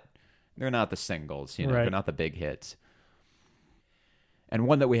not the singles, Right. they're not the big hits. And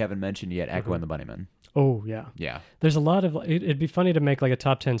one that we haven't mentioned yet, Echo and the Bunnymen. Oh yeah. Yeah. There's a lot of. It'd be funny to make like a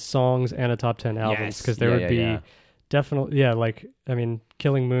top 10 songs and a top 10 albums Yes. because there Yeah, would yeah, be yeah. definitely like I mean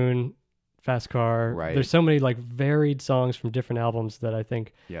Killing Moon, Fast Car. Right. There's so many like varied songs from different albums that I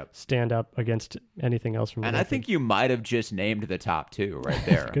think Yep. stand up against anything else from. And the I record. think you might have just named the top 2 right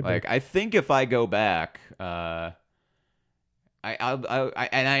there. Could be. Like, I think if I go back, I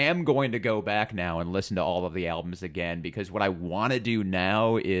am going to go back now and listen to all of the albums again, because what I want to do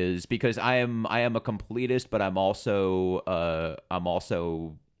now is, because I am a completist, but I'm also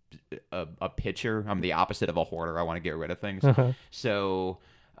a pitcher. I'm the opposite of a hoarder. I want to get rid of things. So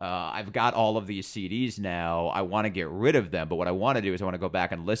I've got all of these CDs now. I want to get rid of them, but what I want to do is I want to go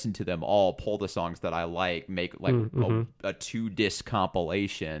back and listen to them all, pull the songs that I like, make like a 2-disc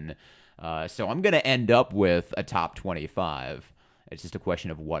compilation. So I'm going to end up with a top 25. It's just a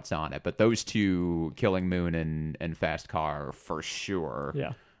question of what's on it. But those 2, Killing Moon and Fast Car, for sure,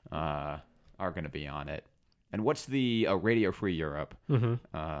 Yeah. are going to be on it. And what's the Radio Free Europe?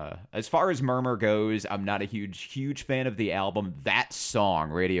 As far as Murmur goes, I'm not a huge fan of the album. That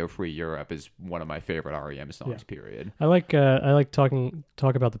song, Radio Free Europe, is one of my favorite REM songs, period. I like talk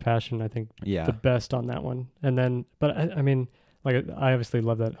about the passion. I think Yeah. the best on that one. And then, but I mean, like I obviously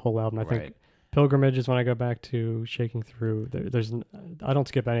love that whole album. I Right. think Pilgrimage is when I go back to Shaking Through. I don't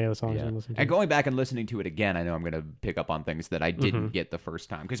skip any of the songs Yeah. I'm listening to. And going back and listening to it again, I know I'm going to pick up on things that I didn't get the first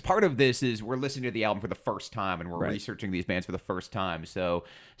time. Because part of this is we're listening to the album for the first time and we're Right. researching these bands for the first time. So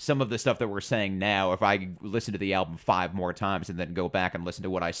some of the stuff that we're saying now, if I listen to the album 5 more times and then go back and listen to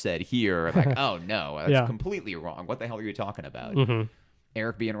what I said here, I'm like, oh no, that's Yeah. completely wrong. What the hell are you talking about?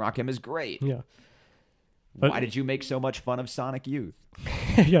 Eric B. and Rakim is great. Yeah. But- Why did you make so much fun of Sonic Youth?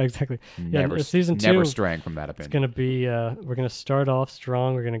 Yeah, exactly. Never, yeah, season 2 never straying from that it's opinion. going to be we're going to start off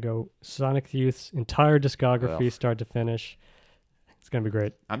strong. We're going to go Sonic Youth's entire discography Ugh. start to finish. It's going to be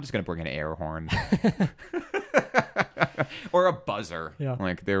great. I'm just going to bring an air horn. Or a buzzer. Yeah.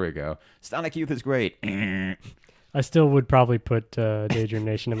 Like, there we go. Sonic Youth is great. I still would probably put Daydream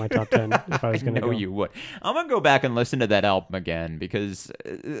Nation in my top 10 if I was going to know go. you would. I'm going to go back and listen to that album again because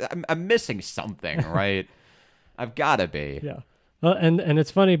I'm missing something, right? I've got to be. Yeah. And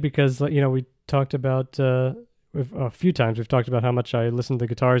it's funny because we talked about a few times we've talked about how much I listen to the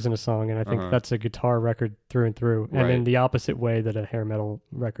guitars in a song, and I think that's a guitar record through and through, and in Right. the opposite way that a hair metal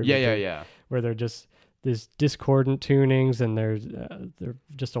record. Yeah, would yeah, be, yeah. Where they're just these discordant tunings, and they're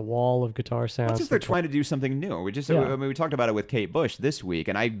just a wall of guitar sounds. It's just they're trying to do something new. We talked about it with Kate Bush this week,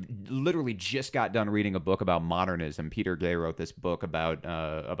 and I literally just got done reading a book about modernism. Peter Gay wrote this book about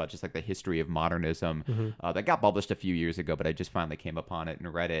just like the history of modernism that got published a few years ago, but I just finally came upon it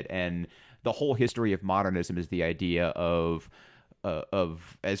and read it. And the whole history of modernism is the idea of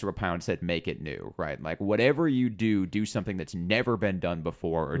Ezra Pound said, make it new, right? Like whatever you do something that's never been done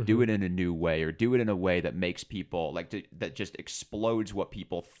before, or do it in a new way, or do it in a way that makes people that just explodes what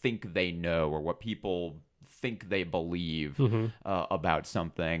people think they know or what people think they believe about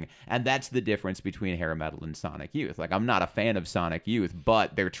something. And that's the difference between hair metal and Sonic Youth. Like, I'm not a fan of Sonic Youth,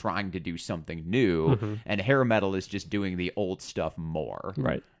 but they're trying to do something new, and hair metal is just doing the old stuff more.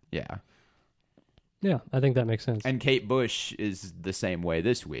 Right. Yeah. Yeah, I think that makes sense. And Kate Bush is the same way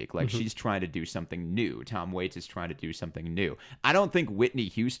this week. Like, she's trying to do something new. Tom Waits is trying to do something new. I don't think Whitney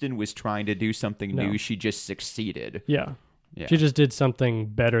Houston was trying to do something new. She just succeeded. Yeah. Yeah. She just did something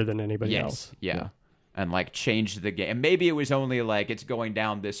better than anybody else. Yeah. And, like, changed the game. And maybe it was only, like, it's going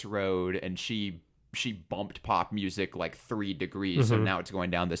down this road, and she bumped pop music, like, 3 degrees, so now it's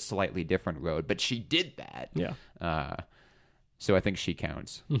going down this slightly different road. But she did that. Yeah. So I think she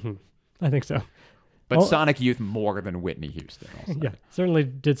counts. I think so. But Sonic Youth more than Whitney Houston. Also. Yeah, certainly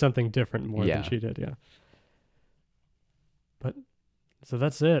did something different more than she did, yeah. But, so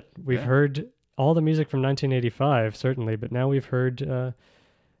that's it. We've heard all the music from 1985, certainly, but now we've heard,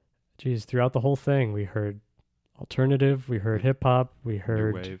 throughout the whole thing, we heard alternative, we heard hip-hop, we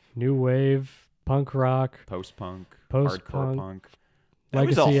heard new wave, punk rock, post-punk, post-punk, hardcore punk. That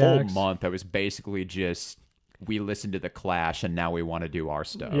was a Legacy whole acts. month that was basically just, we listened to The Clash, and now we want to do our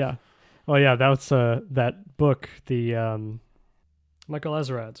stuff. Yeah. Oh yeah, that's that book, the Michael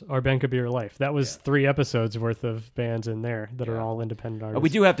Azerrad's Our Band Could Be Your Life. That was 3 episodes worth of bands in there that are all independent artists. We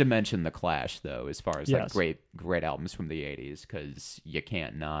do have to mention The Clash, though, as far as Yes. like great albums from the 80s, because you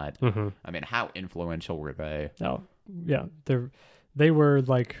can't not. I mean, how influential were they? Oh yeah, they were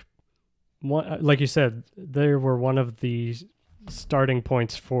like one, like you said, they were one of the starting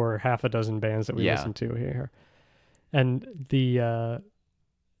points for half a dozen bands that we listened to here, and the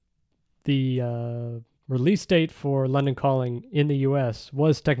release date for London Calling in the U.S.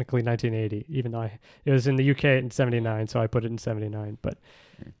 was technically 1980, even though it was in the UK in 79, so I put it in 79. But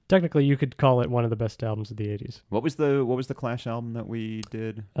technically, you could call it one of the best albums of the 80s. What was the Clash album that we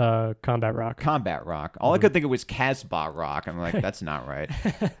did? Combat Rock. Combat Rock. All I could think of was Casbah Rock. I'm like, that's not right.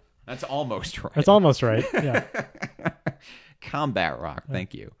 That's almost right. That's almost right. Yeah. Combat Rock.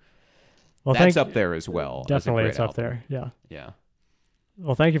 Thank you. Well, that's up there as well. Definitely, it's up album. there. Yeah. Yeah.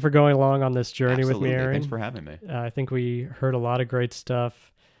 Well, thank you for going along on this journey with me, Aaron. Thanks for having me. I think we heard a lot of great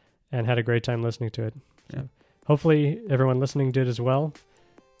stuff and had a great time listening to it. Yeah. So hopefully everyone listening did as well.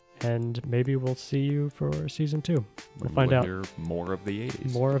 And maybe we'll see you for season 2. We'll find out. Hear more of the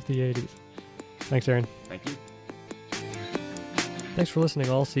 80s. More of the 80s. Thanks, Aaron. Thank you. Thanks for listening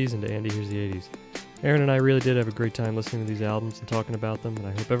all season to Andy Hears the 80s. Aaron and I really did have a great time listening to these albums and talking about them, and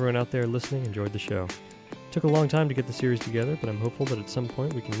I hope everyone out there listening enjoyed the show. It took a long time to get the series together, but I'm hopeful that at some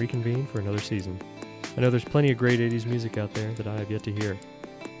point we can reconvene for another season. I know there's plenty of great 80s music out there that I have yet to hear.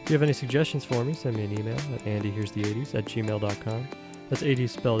 If you have any suggestions for me, send me an email at andyhearstheeighties@gmail.com. That's 80s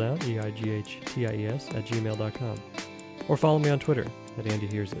spelled out, EIGHTIES @gmail.com. Or follow me on Twitter at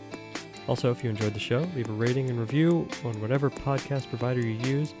AndyHearsIt. Also, if you enjoyed the show, leave a rating and review on whatever podcast provider you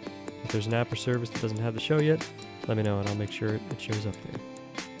use. If there's an app or service that doesn't have the show yet, let me know and I'll make sure it shows up there.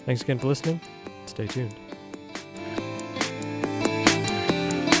 Thanks again for listening. Stay tuned.